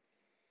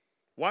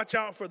 Watch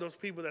out for those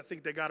people that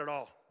think they got it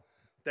all.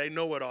 They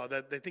know it all,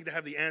 that they think they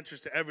have the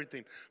answers to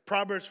everything.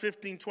 Proverbs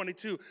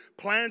 15:22,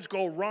 plans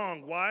go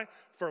wrong. Why?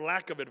 For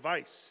lack of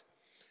advice.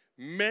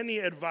 Many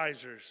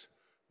advisors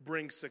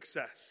bring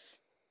success.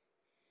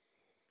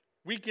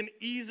 We can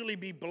easily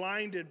be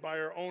blinded by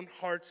our own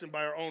hearts and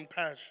by our own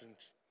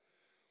passions.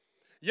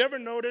 You ever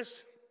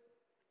notice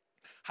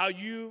how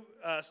you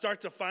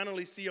start to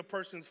finally see a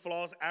person's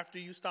flaws after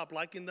you stop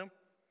liking them?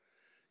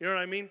 You know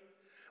what I mean?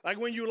 Like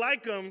when you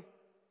like them,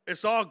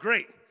 it's all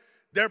great.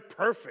 They're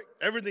perfect.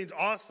 Everything's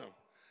awesome.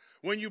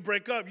 When you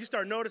break up, you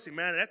start noticing,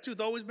 man, that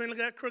tooth always been like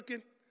that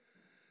crooked.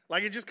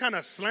 Like it just kind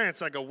of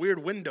slants like a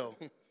weird window,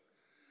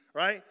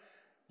 right?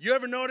 You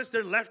ever notice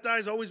their left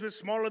eye's always been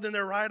smaller than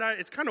their right eye?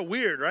 It's kind of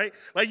weird, right?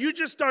 Like you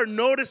just start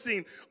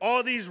noticing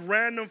all these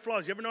random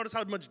flaws. You ever notice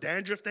how much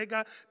dandruff they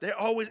got?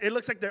 It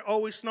looks like they're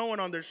always snowing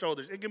on their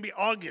shoulders. It can be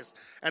August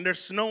and there's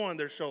snow on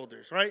their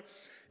shoulders, right?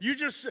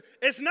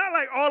 It's not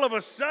like all of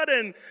a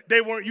sudden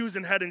they weren't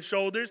using Head and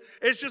Shoulders.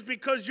 It's just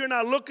because you're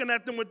not looking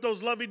at them with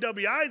those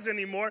lovey-dovey eyes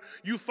anymore,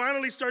 you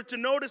finally start to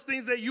notice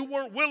things that you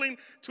weren't willing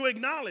to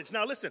acknowledge.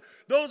 Now listen,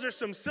 those are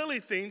some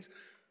silly things,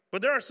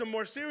 but there are some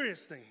more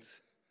serious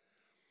things.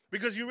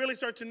 Because you really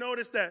start to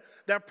notice that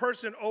that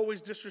person always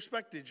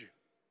disrespected you.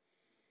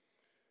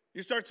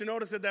 You start to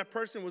notice that that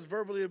person was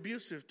verbally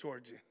abusive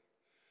towards you.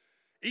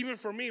 Even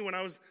for me, when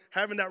I was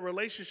having that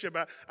relationship,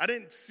 I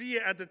didn't see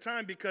it at the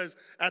time because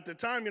at the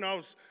time, I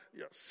was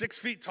 6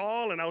 feet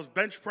tall and I was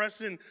bench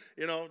pressing,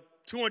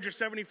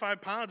 275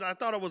 pounds. I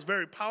thought I was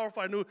very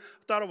powerful. I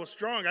thought I was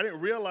strong. I didn't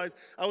realize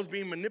I was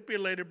being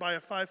manipulated by a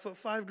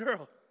 5'5"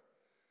 girl.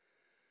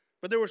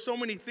 But there were so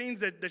many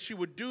things that she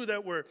would do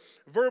that were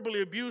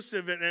verbally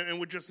abusive and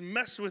would just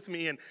mess with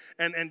me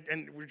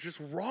and were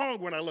just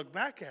wrong when I look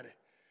back at it.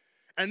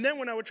 And then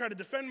when I would try to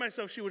defend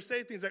myself, she would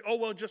say things like, oh,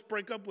 well, just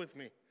break up with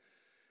me.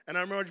 And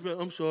I remember being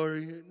like, I'm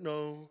sorry,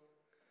 no.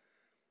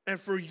 And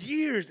for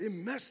years, it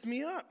messed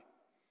me up.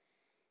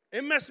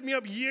 It messed me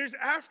up years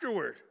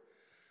afterward,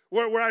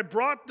 where I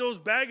brought those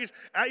baggage,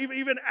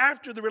 even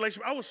after the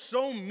relationship. I was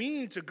so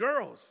mean to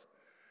girls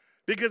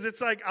because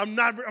it's like, I'm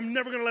never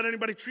going to let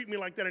anybody treat me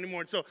like that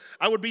anymore. And so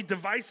I would be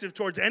divisive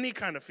towards any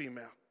kind of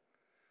female.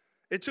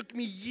 It took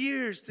me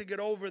years to get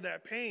over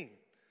that pain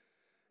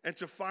and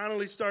to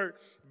finally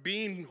start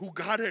being who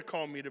God had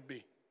called me to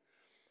be.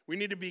 We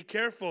need to be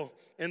careful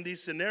in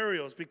these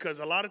scenarios because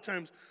a lot of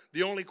times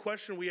the only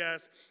question we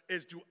ask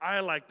is, do I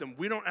like them?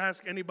 We don't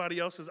ask anybody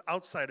else's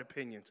outside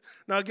opinions.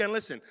 Now, again,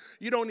 listen,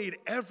 you don't need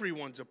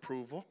everyone's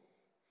approval,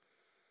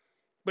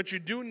 but you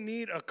do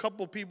need a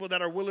couple people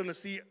that are willing to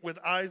see with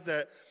eyes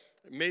that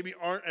maybe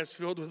aren't as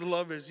filled with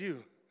love as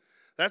you.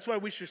 That's why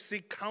we should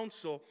seek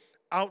counsel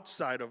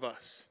outside of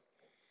us.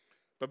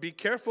 But be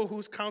careful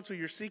whose counsel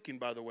you're seeking,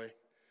 by the way.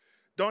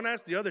 Don't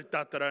ask the other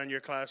tatara in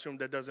your classroom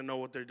that doesn't know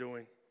what they're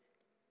doing.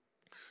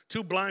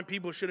 Two blind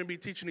people shouldn't be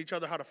teaching each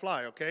other how to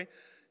fly, okay?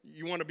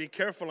 You want to be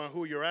careful on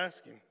who you're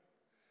asking.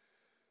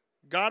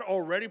 God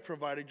already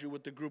provided you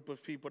with a group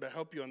of people to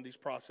help you on these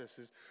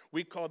processes.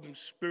 We call them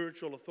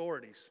spiritual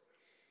authorities.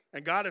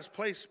 And God has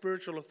placed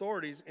spiritual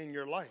authorities in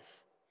your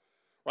life,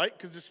 right?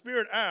 Because the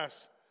Spirit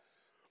asks,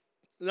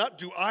 not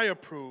do I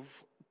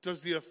approve,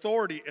 does the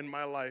authority in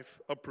my life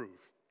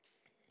approve?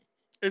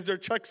 Is there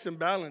checks and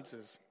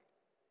balances?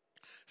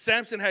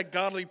 Samson had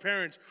godly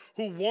parents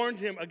who warned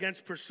him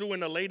against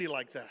pursuing a lady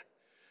like that.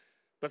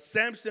 But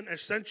Samson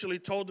essentially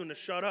told him to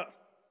shut up.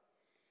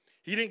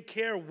 He didn't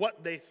care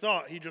what they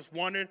thought. He just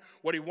wanted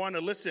what he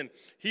wanted. Listen,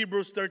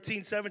 Hebrews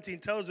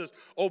 13:17 tells us,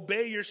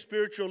 obey your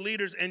spiritual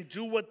leaders and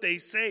do what they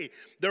say.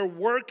 Their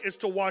work is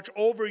to watch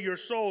over your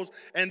souls,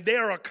 and they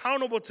are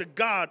accountable to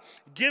God.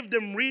 Give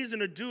them reason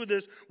to do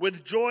this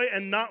with joy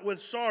and not with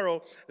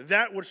sorrow.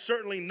 That would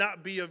certainly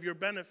not be of your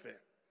benefit.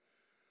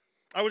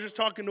 I was just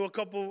talking to a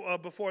couple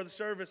before the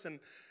service, and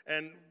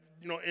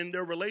in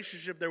their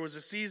relationship, there was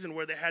a season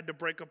where they had to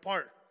break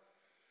apart.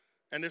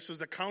 And this was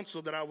the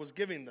counsel that I was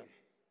giving them.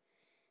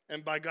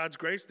 And by God's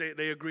grace,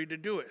 they agreed to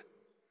do it.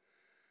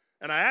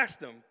 And I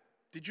asked them,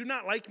 did you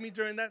not like me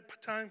during that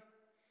time?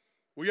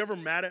 Were you ever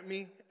mad at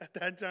me at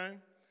that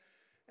time?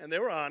 And they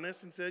were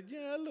honest and said,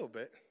 yeah, a little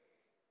bit.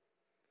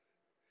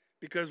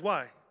 Because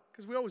why?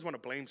 Because we always want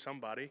to blame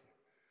somebody.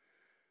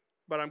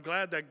 But I'm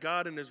glad that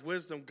God in his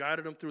wisdom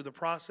guided them through the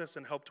process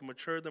and helped to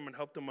mature them and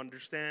helped them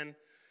understand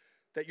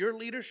that your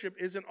leadership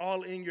isn't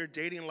all in your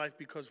dating life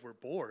because we're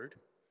bored.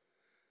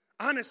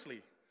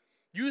 Honestly,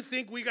 you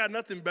think we got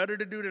nothing better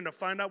to do than to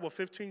find out what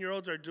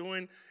 15-year-olds are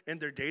doing in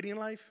their dating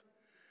life?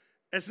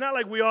 It's not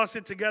like we all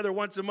sit together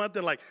once a month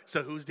and like,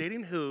 so who's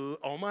dating who?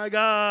 Oh my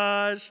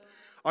gosh,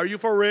 are you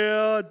for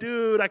real?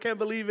 Dude, I can't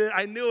believe it.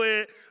 I knew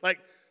it. Like,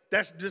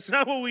 that's just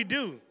not what we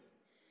do.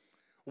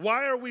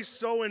 Why are we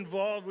so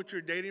involved with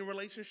your dating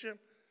relationship?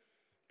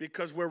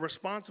 Because we're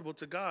responsible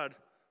to God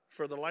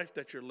for the life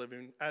that you're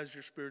living as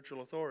your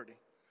spiritual authority.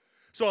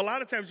 So a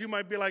lot of times you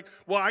might be like,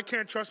 well, I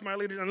can't trust my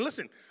leaders. And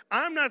listen,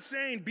 I'm not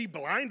saying be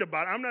blind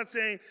about it. I'm not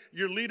saying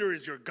your leader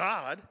is your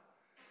God.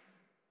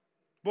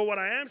 But what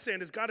I am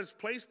saying is God has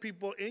placed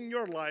people in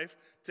your life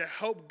to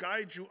help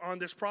guide you on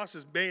this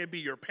process. May it be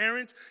your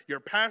parents,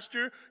 your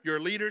pastor, your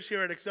leaders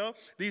here at Excel.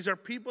 These are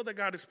people that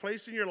God has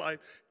placed in your life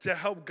to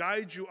help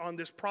guide you on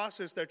this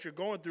process that you're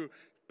going through,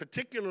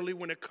 particularly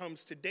when it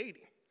comes to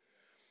dating.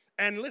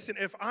 And listen,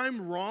 if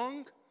I'm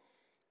wrong,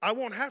 I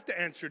won't have to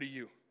answer to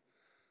you.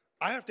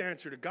 I have to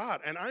answer to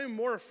God. And I am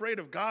more afraid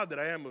of God than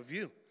I am of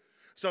you.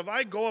 So if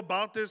I go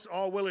about this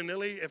all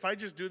willy-nilly, if I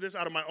just do this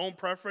out of my own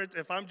preference,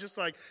 if I'm just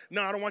like,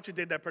 no, I don't want you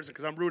to date that person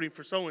because I'm rooting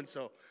for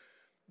so-and-so,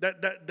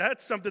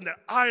 that's something that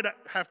I'd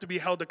have to be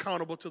held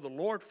accountable to the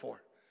Lord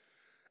for.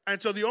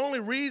 And so the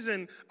only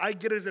reason I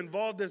get as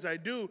involved as I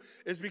do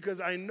is because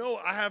I know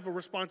I have a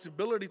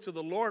responsibility to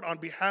the Lord on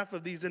behalf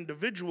of these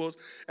individuals,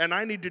 and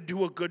I need to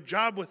do a good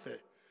job with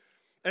it.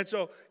 And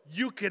so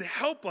you could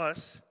help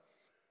us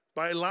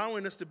by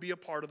allowing us to be a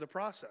part of the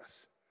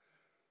process.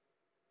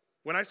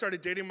 When I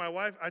started dating my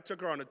wife, I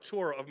took her on a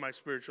tour of my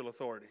spiritual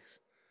authorities.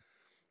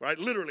 Right?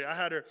 Literally, I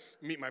had her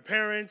meet my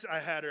parents. I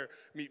had her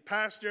meet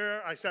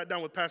Pastor. I sat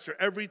down with Pastor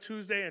every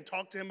Tuesday and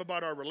talked to him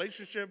about our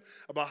relationship,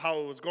 about how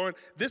it was going.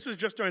 This was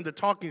just during the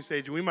talking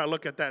stage, and we might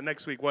look at that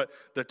next week, what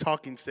the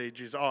talking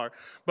stages are.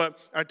 But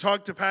I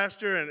talked to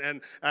Pastor,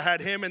 and I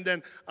had him. And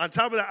then on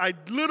top of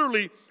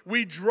that,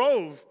 we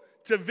drove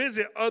to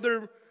visit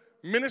other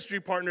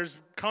ministry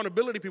partners,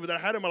 accountability people that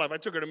I had in my life. I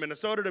took her to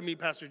Minnesota to meet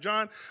Pastor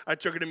John. I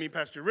took her to meet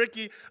Pastor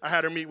Ricky. I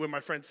had her meet with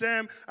my friend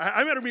Sam.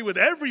 I had her meet with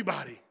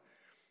everybody.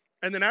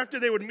 And then after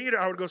they would meet her,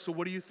 I would go, so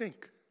what do you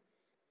think?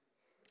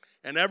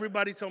 And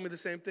everybody told me the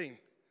same thing.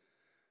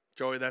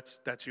 Joey, that's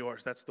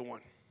yours. That's the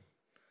one.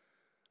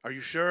 Are you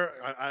sure?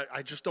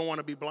 I just don't want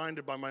to be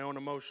blinded by my own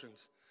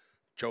emotions.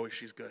 Joey,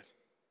 she's good.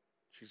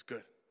 She's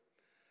good.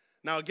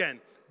 Now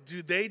again,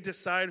 do they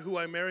decide who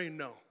I marry?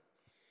 No.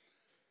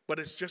 But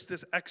it's just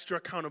this extra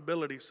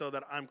accountability so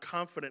that I'm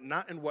confident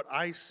not in what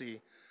I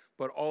see,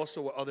 but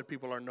also what other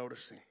people are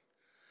noticing.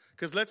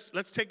 Because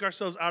let's take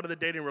ourselves out of the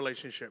dating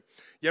relationship.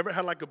 You ever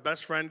had like a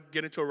best friend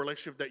get into a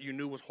relationship that you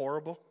knew was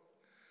horrible?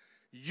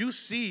 You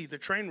see the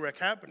train wreck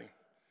happening.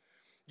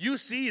 You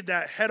see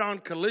that head-on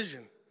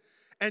collision.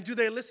 And do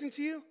they listen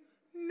to you?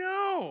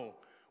 No.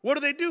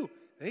 What do?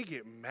 They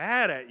get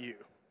mad at you.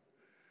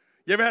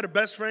 You ever had a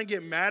best friend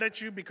get mad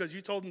at you because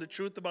you told them the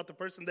truth about the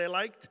person they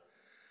liked?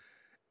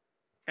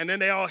 And then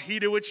they all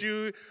heated with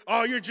you.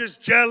 Oh, you're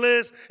just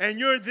jealous, and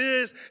you're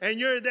this, and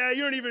you're that.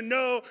 You don't even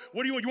know.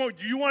 What do you want?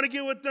 Do you want to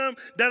get with them?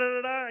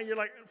 Da-da-da-da. And you're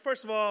like,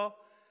 first of all,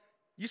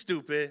 you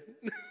stupid.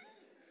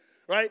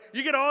 Right?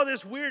 You get all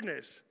this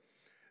weirdness.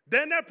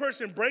 Then that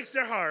person breaks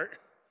their heart,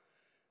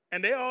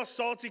 and they all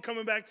salty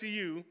coming back to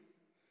you.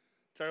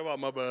 Talking about,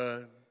 my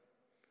bad.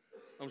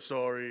 I'm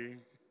sorry.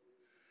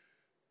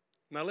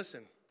 Now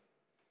listen,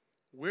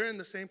 we're in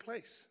the same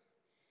place.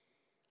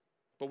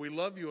 But we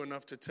love you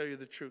enough to tell you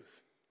the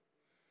truth.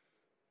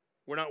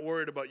 We're not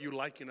worried about you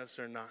liking us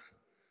or not,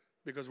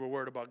 because we're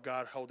worried about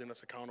God holding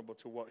us accountable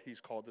to what he's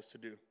called us to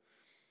do.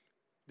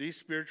 These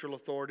spiritual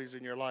authorities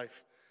in your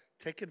life,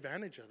 take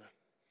advantage of them.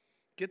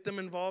 Get them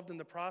involved in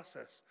the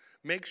process.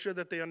 Make sure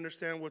that they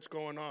understand what's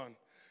going on.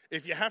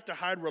 If you have to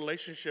hide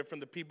relationship from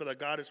the people that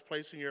God has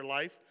placed in your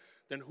life,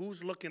 then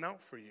who's looking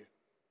out for you?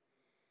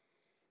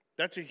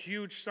 That's a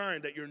huge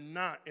sign that you're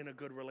not in a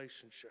good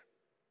relationship.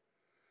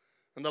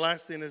 And the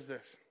last thing is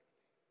this.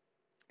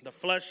 The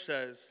flesh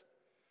says,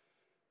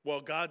 well,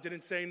 God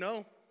didn't say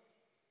no.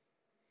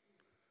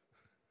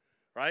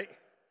 Right?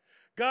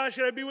 God,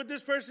 should I be with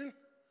this person?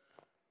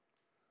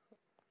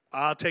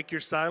 I'll take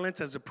your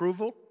silence as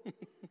approval.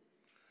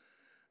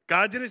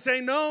 God didn't say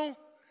no.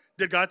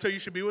 Did God tell you you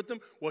should be with them?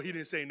 Well, he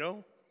didn't say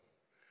no.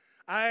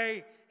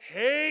 I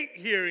hate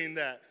hearing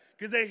that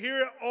because I hear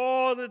it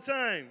all the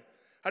time.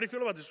 How do you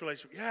feel about this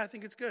relationship? Yeah, I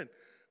think it's good.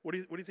 What do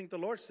you think the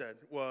Lord said?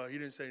 Well, he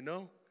didn't say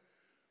no.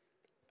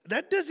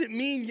 That doesn't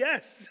mean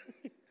yes.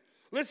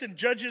 Listen,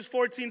 Judges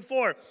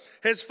 14:4.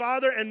 His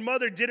father and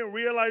mother didn't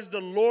realize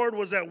the Lord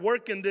was at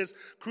work in this,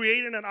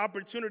 creating an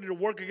opportunity to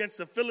work against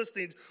the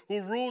Philistines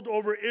who ruled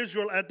over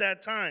Israel at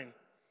that time.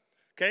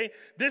 Okay?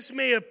 This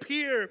may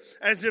appear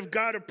as if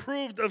God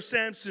approved of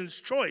Samson's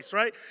choice,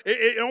 right?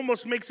 It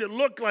almost makes it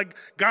look like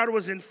God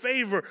was in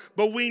favor.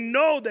 But we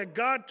know that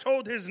God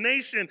told his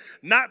nation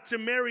not to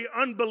marry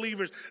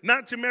unbelievers,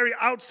 not to marry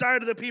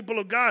outside of the people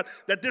of God,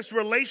 that this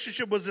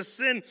relationship was a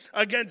sin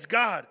against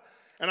God.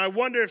 And I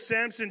wonder if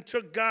Samson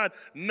took God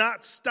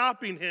not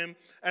stopping him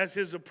as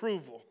his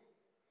approval.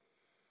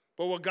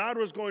 But what God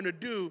was going to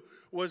do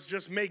was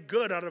just make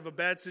good out of a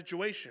bad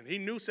situation. He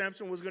knew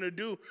Samson was going to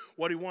do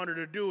what he wanted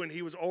to do, and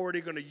he was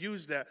already going to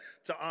use that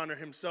to honor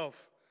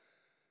himself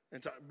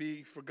and to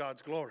be for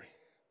God's glory.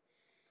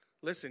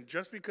 Listen,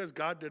 just because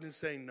God didn't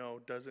say no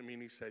doesn't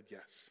mean he said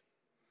yes.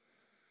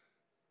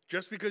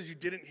 Just because you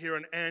didn't hear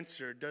an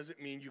answer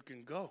doesn't mean you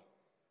can go.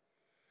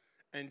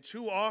 And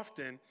too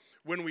often,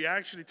 when we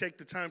actually take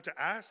the time to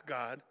ask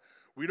God,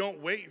 we don't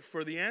wait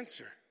for the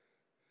answer.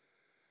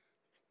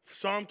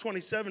 Psalm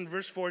 27,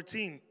 verse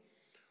 14.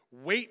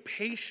 Wait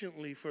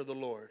patiently for the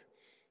Lord.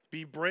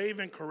 Be brave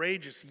and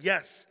courageous.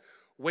 Yes,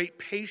 wait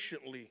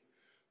patiently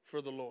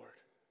for the Lord.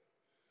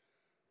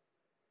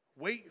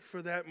 Wait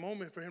for that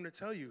moment for him to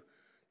tell you.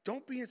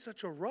 Don't be in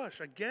such a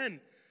rush. Again,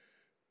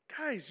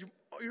 guys,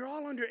 you're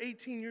all under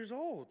 18 years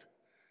old.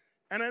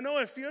 And I know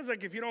it feels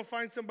like if you don't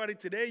find somebody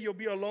today, you'll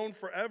be alone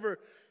forever.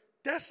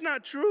 That's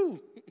not true.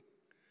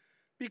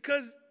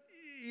 Because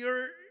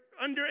you're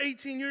under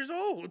 18 years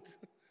old.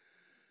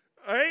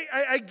 All right?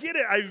 I get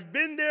it. I've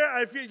been there.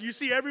 I feel you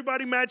see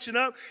everybody matching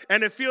up,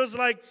 and it feels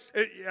like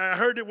I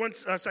heard it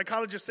once. A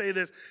psychologist say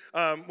this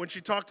when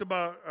she talked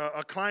about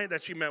a client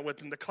that she met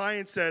with, and the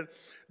client said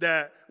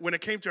that when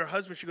it came to her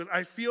husband, she goes,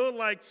 "I feel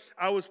like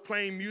I was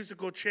playing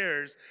musical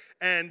chairs,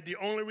 and the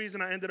only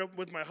reason I ended up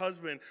with my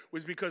husband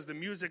was because the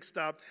music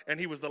stopped, and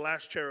he was the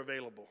last chair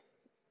available."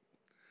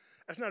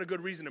 That's not a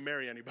good reason to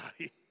marry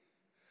anybody.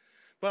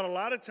 But a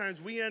lot of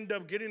times we end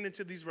up getting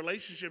into these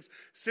relationships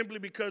simply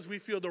because we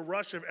feel the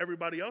rush of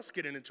everybody else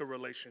getting into a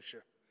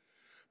relationship.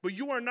 But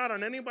you are not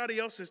on anybody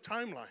else's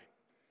timeline.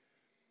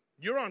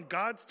 You're on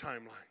God's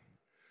timeline.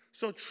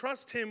 So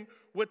trust him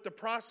with the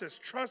process.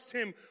 Trust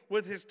him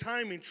with his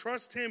timing.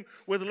 Trust him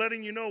with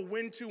letting you know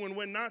when to and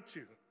when not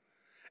to.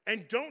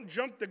 And don't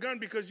jump the gun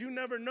because you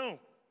never know.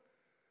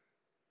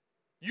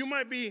 You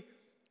might be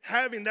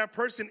having that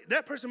person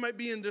might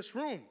be in this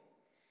room.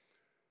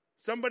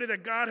 Somebody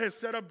that God has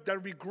set up that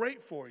would be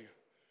great for you.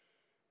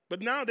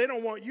 But now they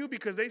don't want you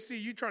because they see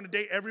you trying to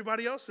date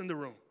everybody else in the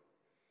room.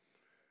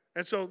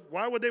 And so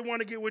why would they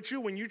want to get with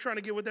you when you're trying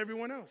to get with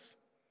everyone else?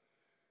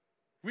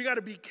 We got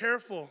to be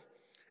careful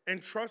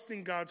and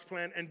trusting God's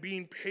plan and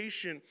being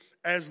patient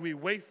as we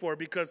wait for it,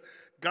 because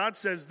God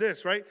says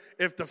this, right?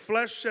 If the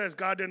flesh says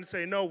God didn't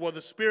say no, well,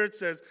 the Spirit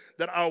says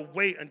that I'll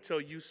wait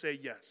until you say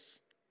yes.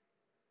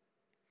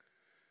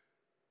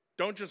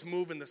 Don't just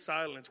move in the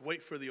silence.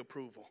 Wait for the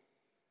approval.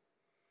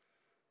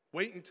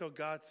 Wait until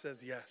God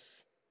says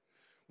yes.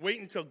 Wait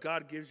until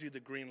God gives you the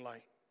green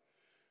light.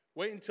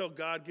 Wait until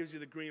God gives you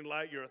the green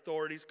light. Your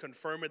authorities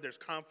confirm it. There's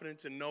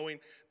confidence in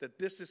knowing that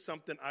this is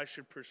something I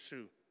should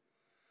pursue.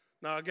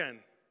 Now, again,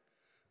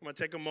 I'm going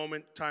to take a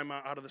moment, time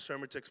out of the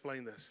sermon to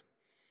explain this.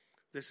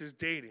 This is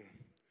dating.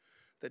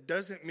 That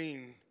doesn't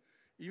mean,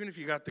 even if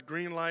you got the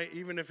green light,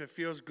 even if it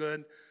feels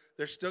good,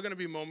 there's still going to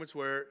be moments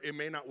where it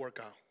may not work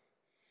out,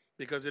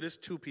 because it is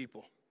two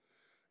people.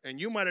 And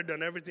you might have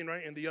done everything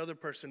right, and the other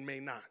person may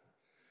not.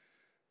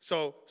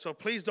 So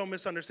please don't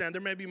misunderstand.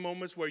 There may be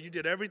moments where you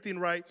did everything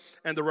right,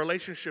 and the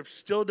relationship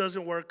still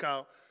doesn't work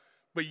out,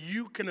 but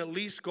you can at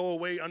least go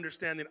away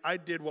understanding I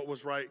did what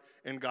was right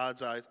in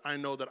God's eyes. I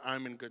know that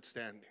I'm in good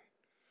standing.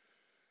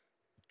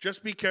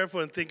 Just be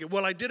careful and thinking,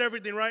 well, I did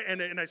everything right,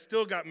 and I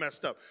still got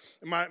messed up.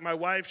 My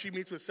wife, she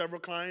meets with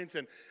several clients,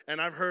 and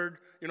I've heard,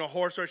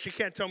 horror stories. She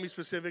can't tell me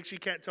specifics. She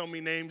can't tell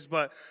me names,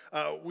 but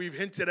we've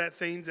hinted at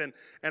things, and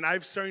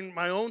I've seen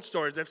my own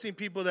stories. I've seen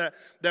people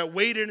that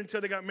waited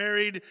until they got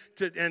married,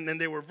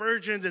 and they were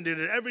virgins, and they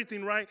did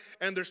everything right,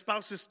 and their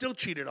spouses still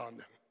cheated on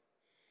them.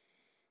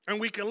 And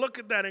we can look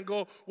at that and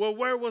go, well,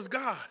 where was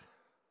God?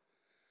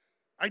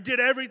 I did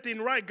everything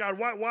right, God.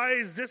 Why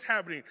is this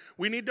happening?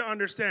 We need to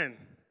understand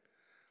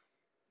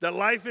that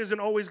life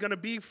isn't always going to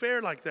be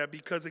fair like that,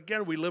 because,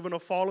 again, we live in a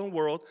fallen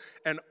world,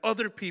 and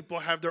other people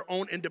have their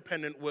own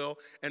independent will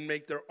and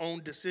make their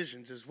own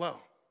decisions as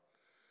well.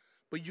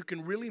 But you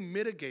can really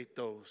mitigate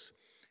those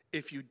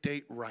if you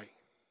date right.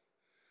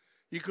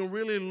 You can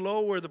really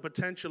lower the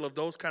potential of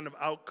those kind of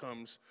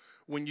outcomes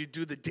when you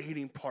do the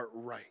dating part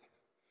right.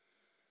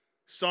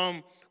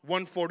 Psalm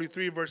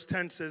 143 verse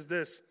 10 says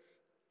this: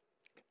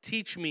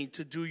 "Teach me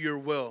to do your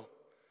will,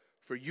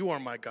 for you are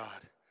my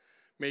God.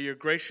 May your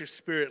gracious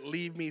spirit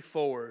lead me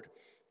forward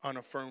on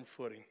a firm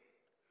footing."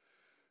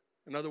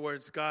 In other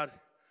words, God,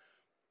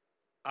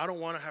 I don't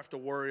want to have to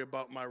worry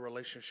about my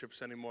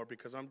relationships anymore,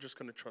 because I'm just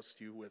going to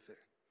trust you with it.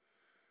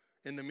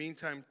 In the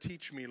meantime,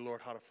 teach me,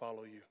 Lord, how to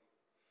follow you.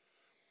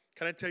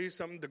 Can I tell you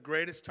something? The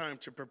greatest time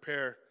to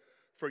prepare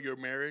for your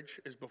marriage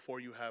is before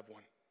you have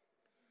one.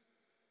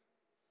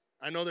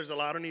 I know there's a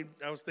lot of need.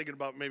 I was thinking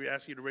about maybe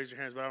asking you to raise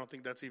your hands, but I don't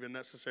think that's even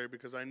necessary,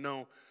 because I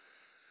know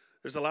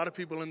there's a lot of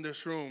people in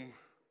this room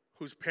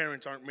whose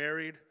parents aren't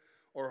married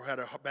or had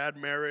a bad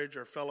marriage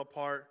or fell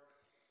apart.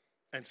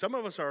 And some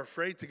of us are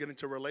afraid to get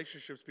into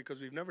relationships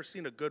because we've never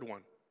seen a good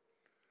one.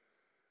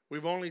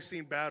 We've only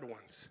seen bad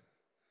ones.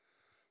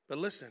 But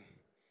listen,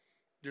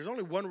 there's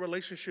only one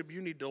relationship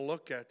you need to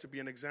look at to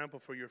be an example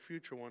for your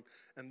future one,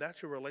 and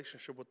that's your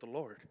relationship with the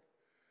Lord.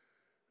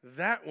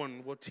 That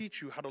one will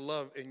teach you how to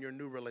love in your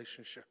new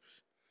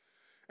relationships.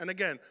 And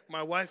again,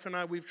 my wife and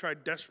I, we've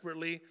tried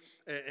desperately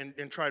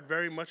and tried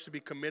very much to be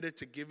committed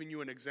to giving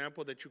you an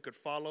example that you could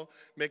follow,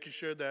 making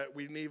sure that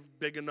we leave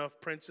big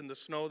enough prints in the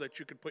snow that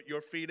you could put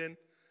your feet in.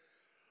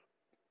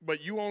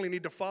 But you only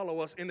need to follow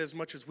us in as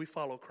much as we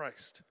follow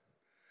Christ.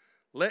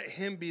 Let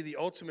him be the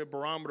ultimate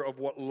barometer of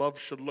what love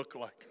should look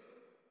like.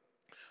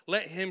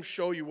 Let him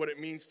show you what it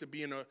means to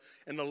be in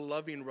a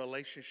loving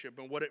relationship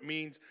and what it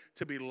means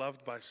to be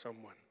loved by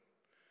someone.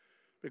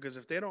 Because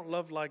if they don't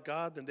love like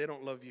God, then they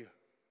don't love you.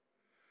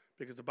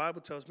 Because the Bible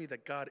tells me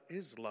that God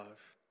is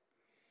love.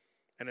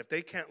 And if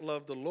they can't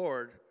love the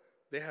Lord,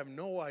 they have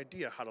no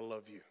idea how to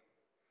love you.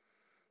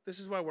 This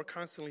is why we're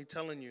constantly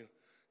telling you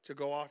to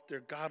go after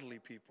godly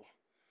people.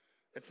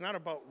 It's not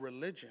about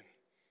religion.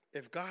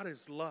 If God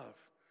is love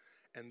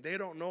and they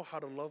don't know how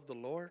to love the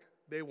Lord,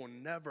 they will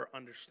never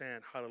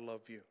understand how to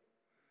love you.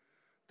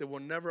 They will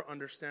never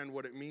understand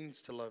what it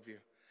means to love you.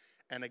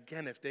 And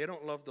again, if they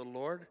don't love the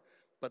Lord,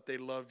 but they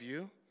love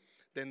you,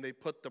 then they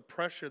put the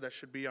pressure that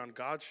should be on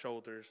God's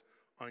shoulders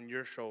on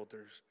your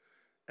shoulders.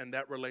 And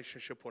that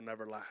relationship will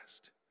never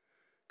last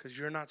because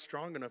you're not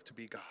strong enough to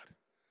be God.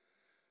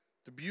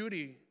 The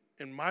beauty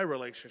in my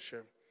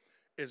relationship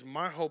is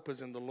my hope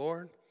is in the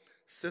Lord,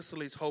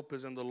 Cicely's hope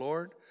is in the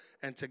Lord,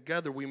 and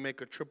together we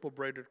make a triple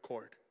braided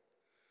cord.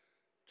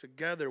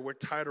 Together we're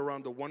tied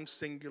around the one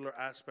singular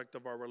aspect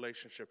of our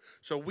relationship.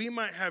 So we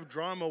might have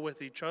drama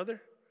with each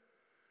other,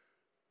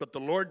 but the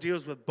Lord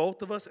deals with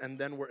both of us, and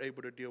then we're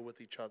able to deal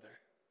with each other.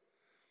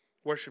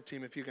 Worship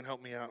team, if you can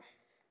help me out.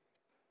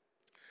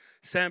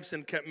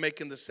 Samson kept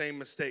making the same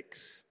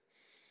mistakes.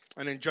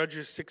 And in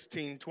Judges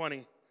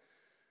 16:20,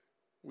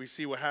 we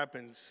see what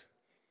happens.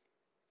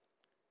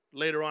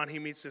 Later on, he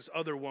meets this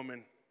other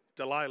woman,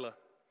 Delilah,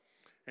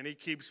 and he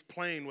keeps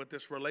playing with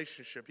this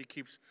relationship. He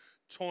keeps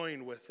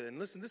toying with it. And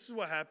listen, this is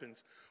what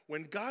happens.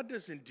 When God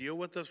doesn't deal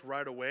with us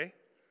right away,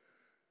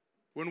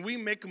 when we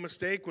make a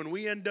mistake, when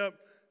we end up,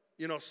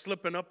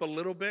 slipping up a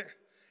little bit,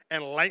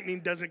 and lightning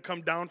doesn't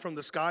come down from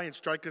the sky and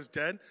strike us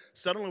dead,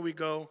 suddenly we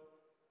go,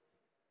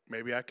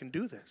 maybe I can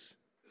do this.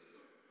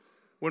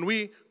 When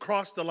we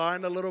cross the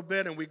line a little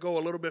bit and we go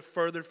a little bit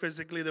further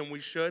physically than we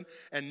should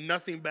and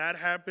nothing bad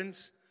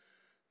happens,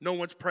 no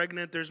one's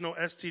pregnant, there's no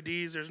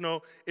STDs, there's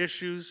no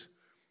issues,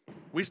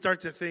 we start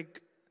to think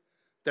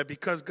that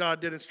because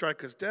God didn't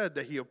strike us dead,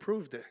 that he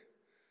approved it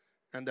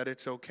and that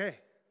it's okay.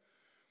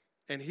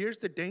 And here's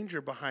the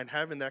danger behind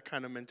having that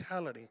kind of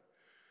mentality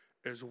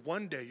is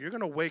one day you're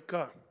going to wake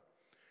up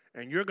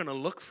and you're going to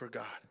look for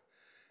God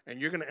and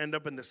you're going to end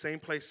up in the same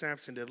place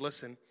Samson did.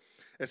 Listen,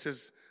 it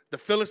says, the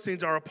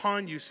Philistines are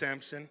upon you,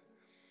 Samson.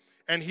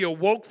 And he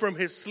awoke from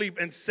his sleep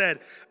and said,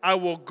 I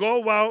will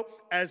go out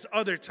as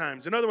other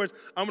times. In other words,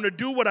 I'm going to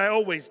do what I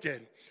always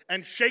did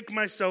and shake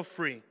myself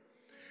free.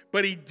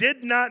 But he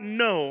did not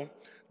know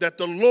that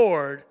the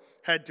Lord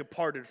had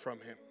departed from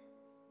him.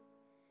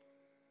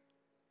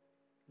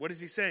 What is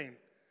he saying?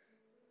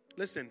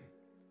 Listen,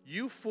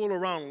 you fool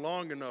around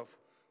long enough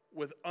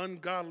with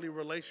ungodly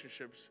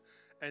relationships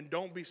and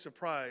don't be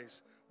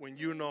surprised when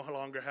you no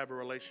longer have a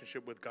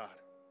relationship with God.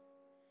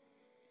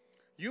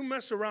 You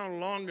mess around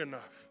long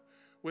enough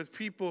with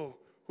people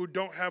who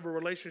don't have a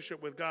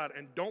relationship with God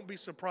and don't be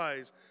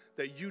surprised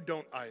that you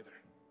don't either.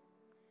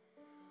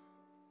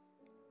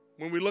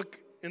 When we look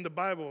in the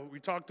Bible, we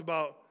talked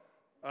about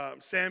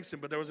Samson,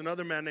 but there was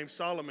another man named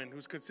Solomon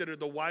who's considered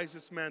the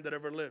wisest man that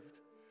ever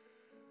lived.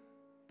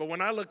 But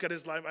when I look at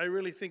his life, I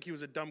really think he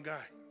was a dumb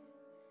guy.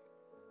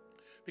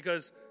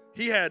 Because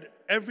he had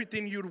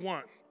everything you'd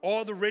want.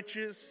 All the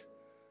riches,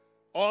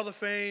 all the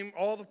fame,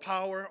 all the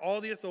power,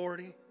 all the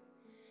authority.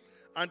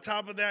 On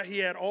top of that, he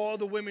had all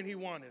the women he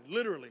wanted.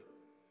 Literally.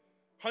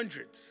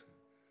 Hundreds.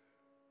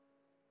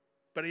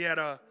 But he had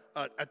a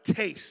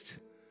taste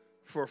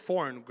for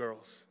foreign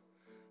girls.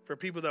 For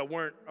people that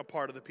weren't a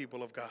part of the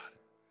people of God.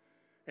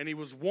 And he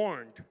was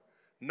warned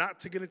not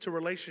to get into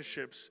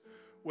relationships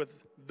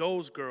with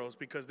those girls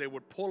because they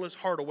would pull his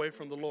heart away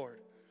from the Lord.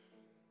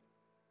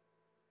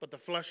 But the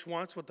flesh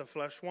wants what the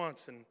flesh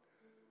wants. And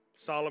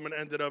Solomon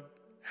ended up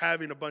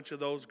having a bunch of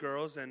those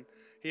girls, and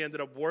he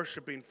ended up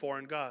worshiping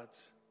foreign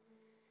gods.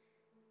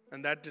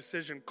 And that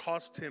decision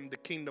cost him the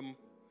kingdom.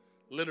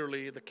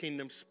 Literally, the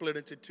kingdom split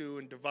into two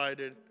and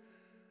divided.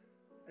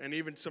 And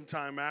even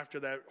sometime after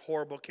that,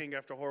 horrible king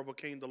after horrible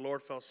king, the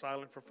Lord fell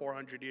silent for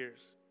 400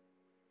 years.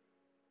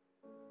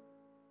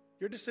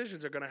 Your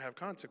decisions are going to have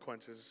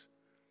consequences.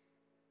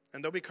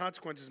 And there'll be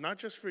consequences not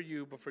just for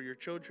you, but for your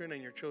children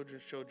and your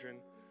children's children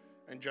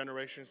and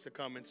generations to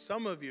come. And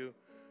some of you,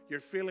 you're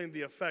feeling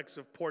the effects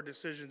of poor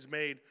decisions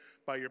made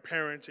by your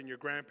parents and your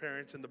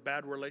grandparents and the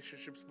bad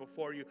relationships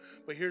before you.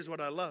 But here's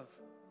what I love.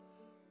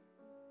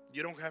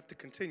 You don't have to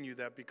continue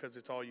that because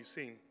it's all you've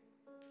seen.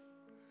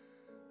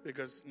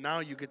 Because now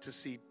you get to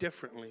see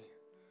differently.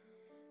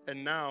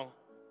 And now,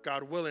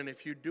 God willing,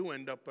 if you do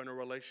end up in a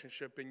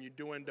relationship and you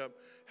do end up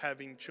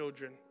having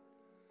children,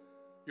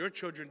 your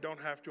children don't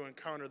have to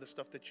encounter the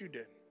stuff that you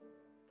did.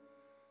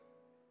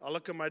 I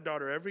look at my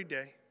daughter every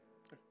day.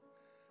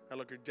 I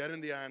look her dead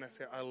in the eye and I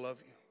say, I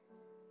love you.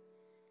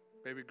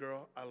 Baby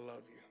girl, I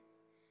love you.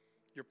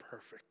 You're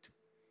perfect.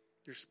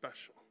 You're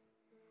special.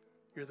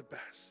 You're the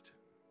best.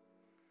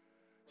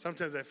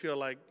 Sometimes I feel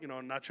like,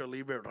 Nacho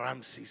Libre,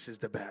 Ramses is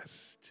the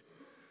best.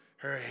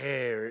 Her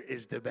hair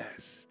is the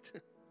best.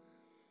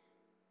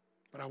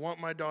 But I want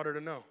my daughter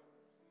to know.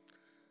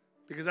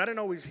 Because I didn't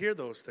always hear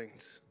those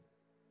things.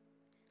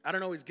 I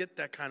didn't always get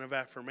that kind of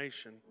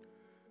affirmation.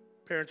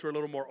 Parents were a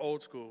little more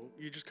old school.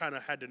 You just kind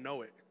of had to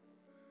know it.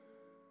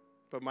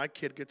 But my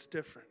kid gets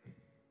different.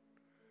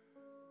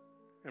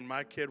 And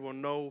my kid will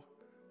know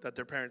that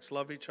their parents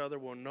love each other,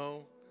 will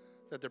know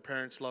that their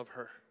parents love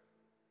her.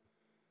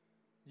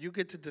 You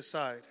get to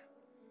decide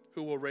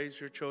who will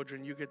raise your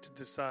children. You get to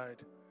decide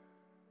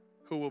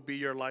who will be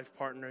your life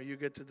partner. You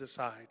get to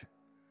decide.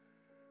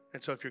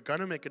 And so if you're going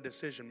to make a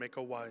decision, make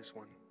a wise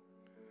one.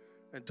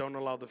 And don't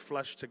allow the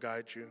flesh to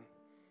guide you,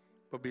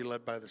 but be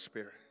led by the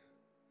Spirit.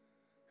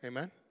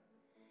 Amen?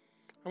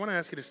 I want to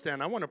ask you to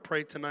stand. I want to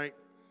pray tonight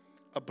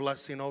a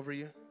blessing over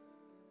you.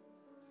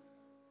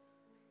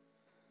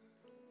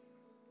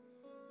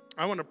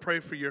 I want to pray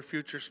for your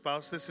future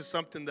spouse. This is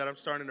something that I'm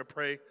starting to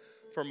pray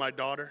for my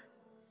daughter.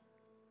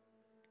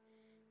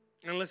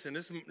 And listen,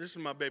 this is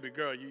my baby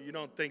girl. You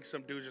don't think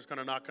some dude's just going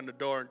to knock on the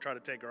door and try to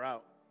take her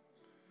out.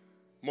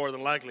 More than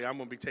likely, I'm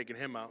going to be taking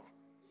him out.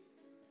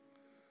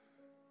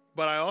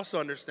 But I also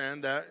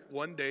understand that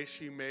one day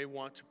she may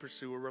want to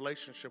pursue a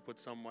relationship with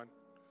someone.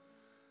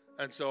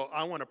 And so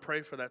I want to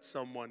pray for that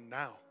someone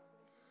now.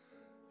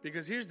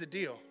 Because here's the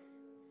deal.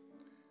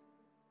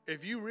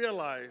 If you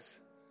realize,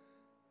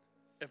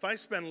 if I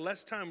spend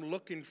less time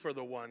looking for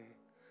the one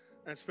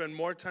and spend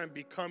more time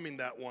becoming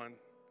that one,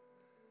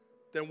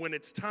 then when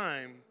it's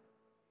time,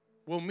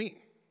 we'll meet.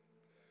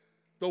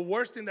 The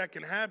worst thing that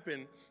can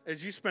happen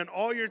is you spend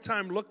all your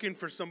time looking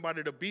for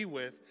somebody to be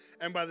with,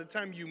 and by the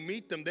time you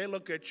meet them, they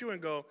look at you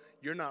and go,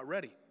 you're not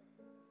ready.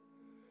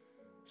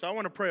 So I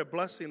want to pray a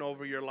blessing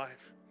over your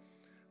life,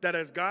 that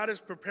as God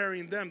is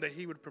preparing them, that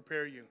he would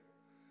prepare you,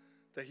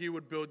 that he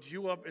would build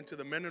you up into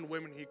the men and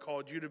women he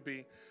called you to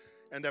be,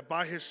 and that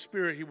by his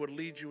Spirit he would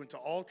lead you into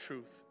all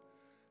truth,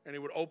 and he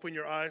would open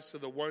your eyes to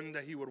the one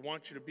that he would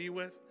want you to be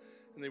with,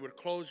 and they would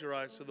close your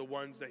eyes to the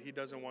ones that he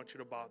doesn't want you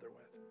to bother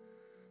with.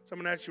 So I'm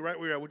going to ask you right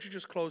where you're at, would you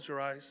just close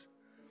your eyes?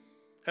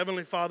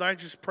 Heavenly Father, I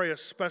just pray a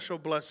special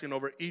blessing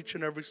over each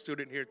and every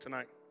student here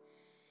tonight.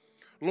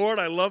 Lord,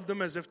 I love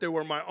them as if they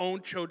were my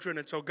own children.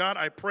 And so, God,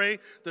 I pray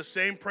the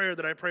same prayer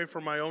that I pray for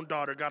my own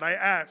daughter. God, I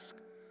ask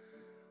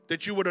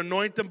that you would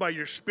anoint them by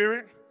your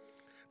Spirit,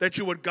 that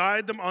you would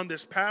guide them on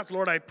this path.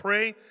 Lord, I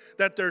pray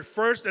that their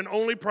first and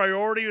only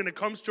priority when it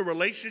comes to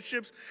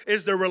relationships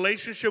is their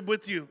relationship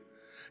with you.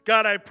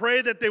 God, I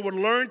pray that they would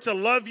learn to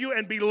love you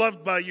and be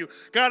loved by you.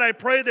 God, I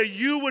pray that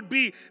you would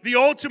be the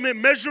ultimate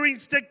measuring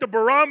stick, the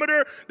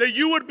barometer, that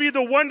you would be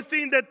the one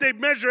thing that they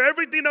measure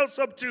everything else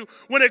up to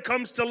when it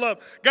comes to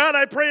love. God,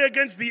 I pray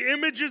against the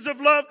images of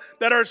love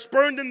that are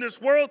spurned in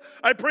this world.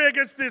 I pray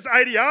against this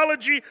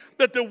ideology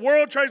that the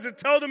world tries to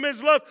tell them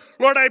is love.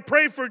 Lord, I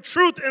pray for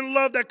truth and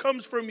love that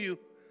comes from you.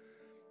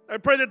 I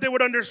pray that they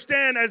would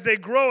understand as they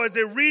grow, as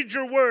they read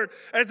your word,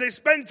 as they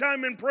spend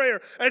time in prayer,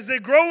 as they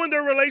grow in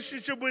their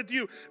relationship with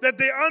you, that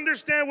they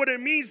understand what it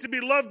means to be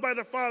loved by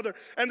the Father,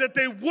 and that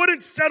they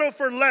wouldn't settle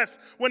for less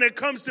when it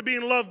comes to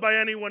being loved by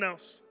anyone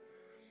else.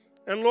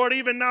 And Lord,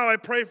 even now I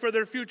pray for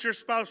their future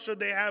spouse should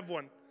they have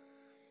one.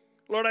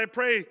 Lord, I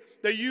pray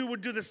that you would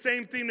do the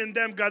same thing in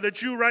them, God,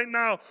 that you right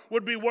now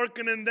would be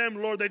working in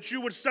them, Lord, that you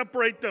would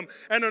separate them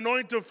and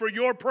anoint them for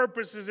your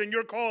purposes and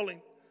your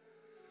calling.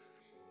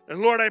 And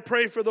Lord, I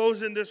pray for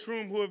those in this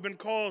room who have been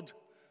called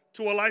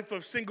to a life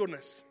of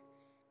singleness.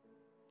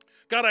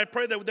 God, I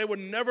pray that they would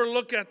never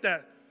look at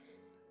that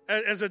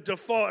as a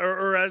default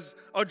or as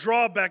a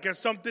drawback, as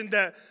something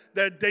that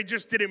they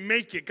just didn't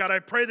make it. God, I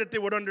pray that they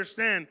would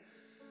understand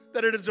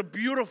that it is a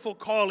beautiful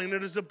calling,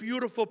 it is a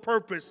beautiful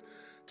purpose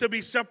to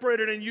be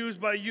separated and used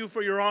by you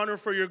for your honor,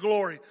 for your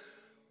glory.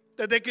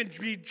 That they can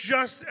be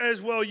just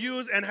as well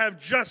used and have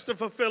just a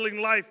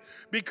fulfilling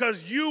life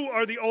because you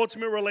are the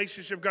ultimate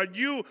relationship, God.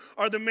 You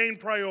are the main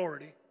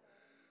priority.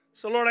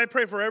 So, Lord, I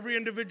pray for every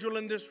individual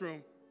in this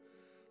room.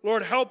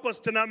 Lord, help us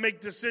to not make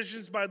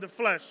decisions by the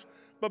flesh,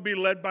 but be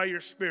led by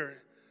your Spirit.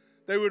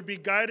 They would be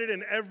guided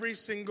in every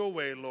single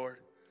way, Lord.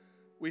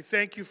 We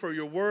thank you for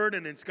your word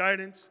and its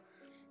guidance,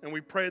 and we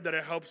pray that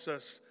it helps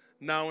us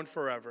now and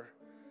forever.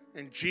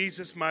 In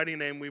Jesus' mighty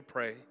name we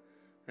pray.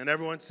 And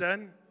everyone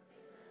said,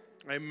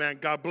 amen.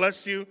 God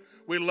bless you.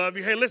 We love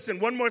you. Hey, listen,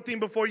 one more thing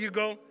before you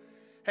go.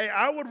 Hey,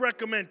 I would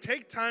recommend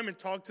take time and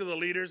talk to the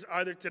leaders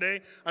either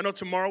today. I know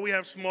tomorrow we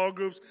have small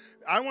groups.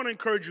 I want to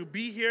encourage you,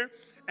 be here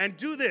and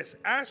do this.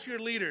 Ask your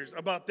leaders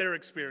about their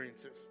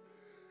experiences.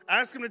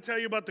 Ask them to tell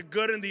you about the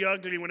good and the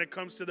ugly when it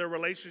comes to their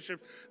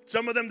relationships.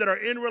 Some of them that are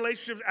in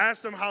relationships,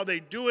 ask them how they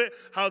do it,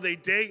 how they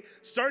date.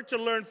 Start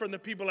to learn from the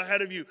people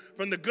ahead of you,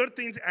 from the good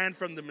things and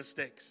from the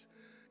mistakes.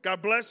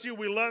 God bless you.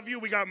 We love you.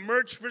 We got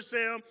merch for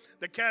sale.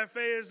 The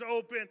cafe is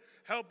open.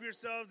 Help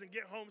yourselves and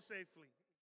get home safely.